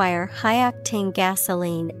require high-octane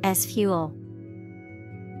gasoline as fuel.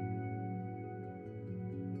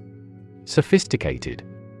 Sophisticated.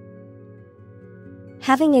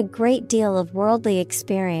 Having a great deal of worldly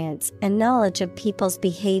experience and knowledge of people's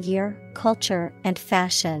behavior, culture, and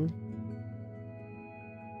fashion.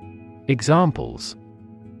 Examples: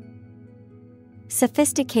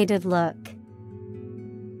 Sophisticated look.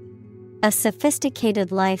 A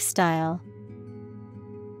sophisticated lifestyle.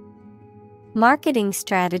 Marketing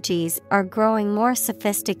strategies are growing more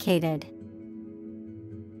sophisticated.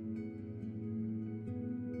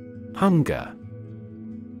 Hunger.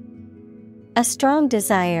 A strong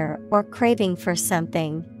desire or craving for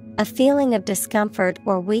something, a feeling of discomfort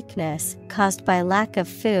or weakness caused by lack of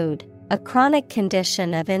food, a chronic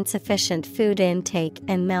condition of insufficient food intake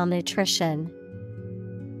and malnutrition.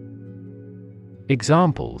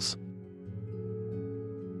 Examples: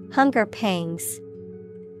 Hunger pangs.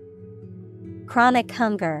 Chronic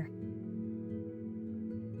hunger.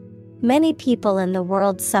 Many people in the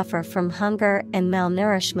world suffer from hunger and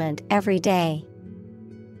malnourishment every day.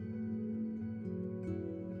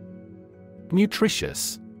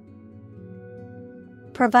 Nutritious.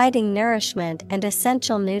 Providing nourishment and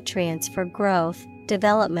essential nutrients for growth,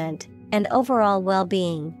 development, and overall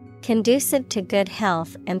well-being, conducive to good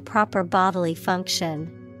health and proper bodily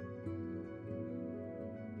function.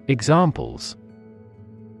 Examples: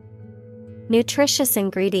 Nutritious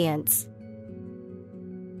ingredients.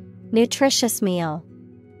 Nutritious meal.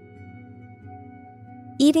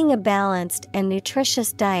 Eating a balanced and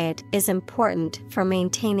nutritious diet is important for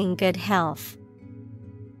maintaining good health.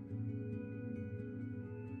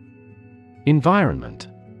 Environment.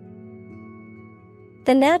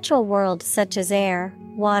 The natural world such as air,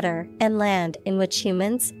 water, and land in which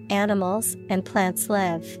humans, animals, and plants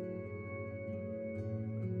live.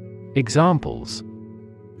 Examples: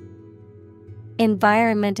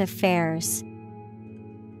 Environment affairs.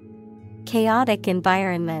 Chaotic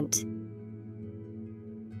environment.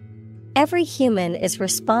 Every human is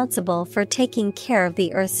responsible for taking care of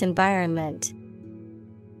the Earth's environment.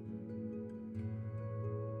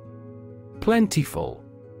 Plentiful.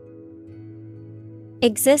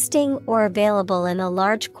 Existing or available in a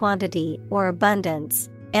large quantity or abundance,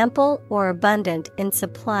 ample or abundant in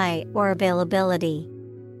supply or availability.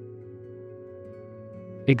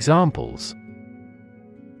 Examples: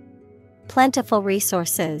 Plentiful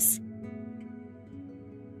resources.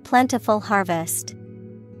 Plentiful harvest.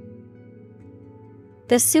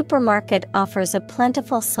 The supermarket offers a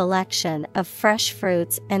plentiful selection of fresh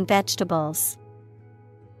fruits and vegetables.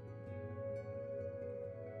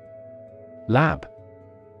 Lab.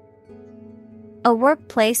 A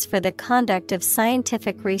workplace for the conduct of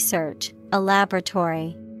scientific research, a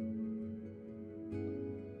laboratory.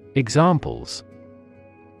 Examples: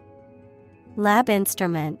 Lab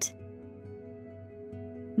instrument.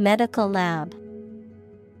 Medical lab.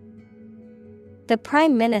 The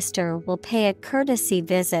Prime Minister will pay a courtesy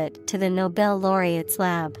visit to the Nobel laureate's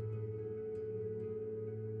lab.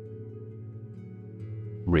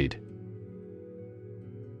 Rid.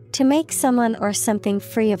 To make someone or something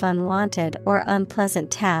free of unwanted or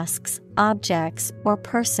unpleasant tasks, objects, or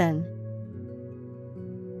person.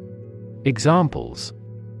 Examples: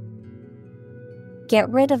 Get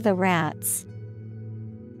rid of the rats.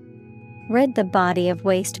 Rid the body of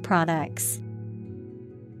waste products.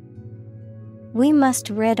 We must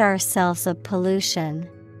rid ourselves of pollution.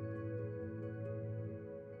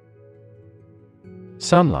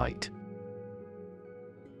 Sunlight.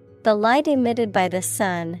 The light emitted by the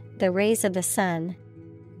sun, the rays of the sun.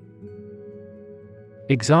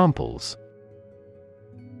 Examples: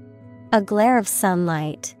 A glare of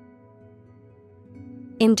sunlight.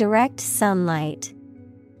 Indirect sunlight.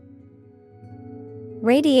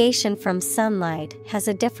 Radiation from sunlight has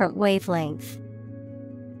a different wavelength.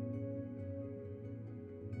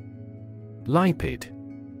 Lipid.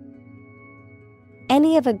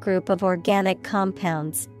 Any of a group of organic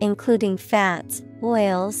compounds, including fats,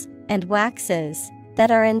 oils, and waxes, that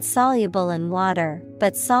are insoluble in water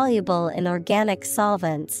but soluble in organic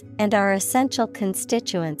solvents and are essential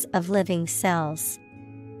constituents of living cells.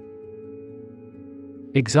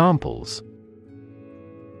 Examples: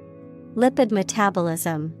 Lipid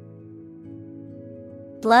metabolism.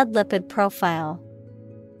 Blood lipid profile.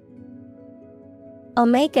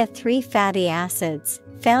 Omega-3 fatty acids,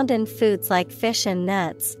 found in foods like fish and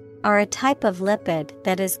nuts, are a type of lipid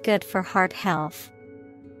that is good for heart health.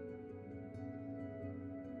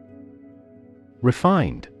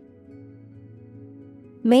 Refined.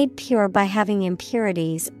 Made pure by having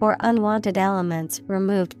impurities or unwanted elements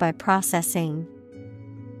removed by processing.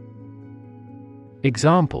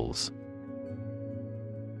 Examples: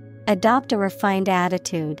 Adopt a refined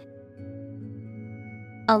attitude.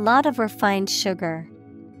 A lot of refined sugar.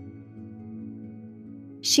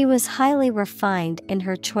 She was highly refined in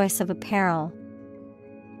her choice of apparel.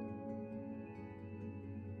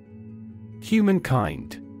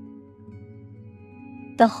 Humankind.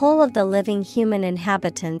 The whole of the living human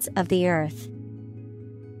inhabitants of the earth.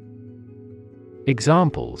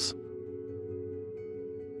 Examples: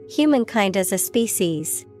 Humankind as a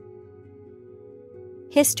species.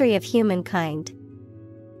 History of humankind.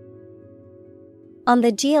 On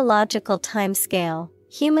the geological timescale,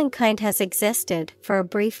 humankind has existed for a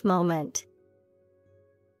brief moment.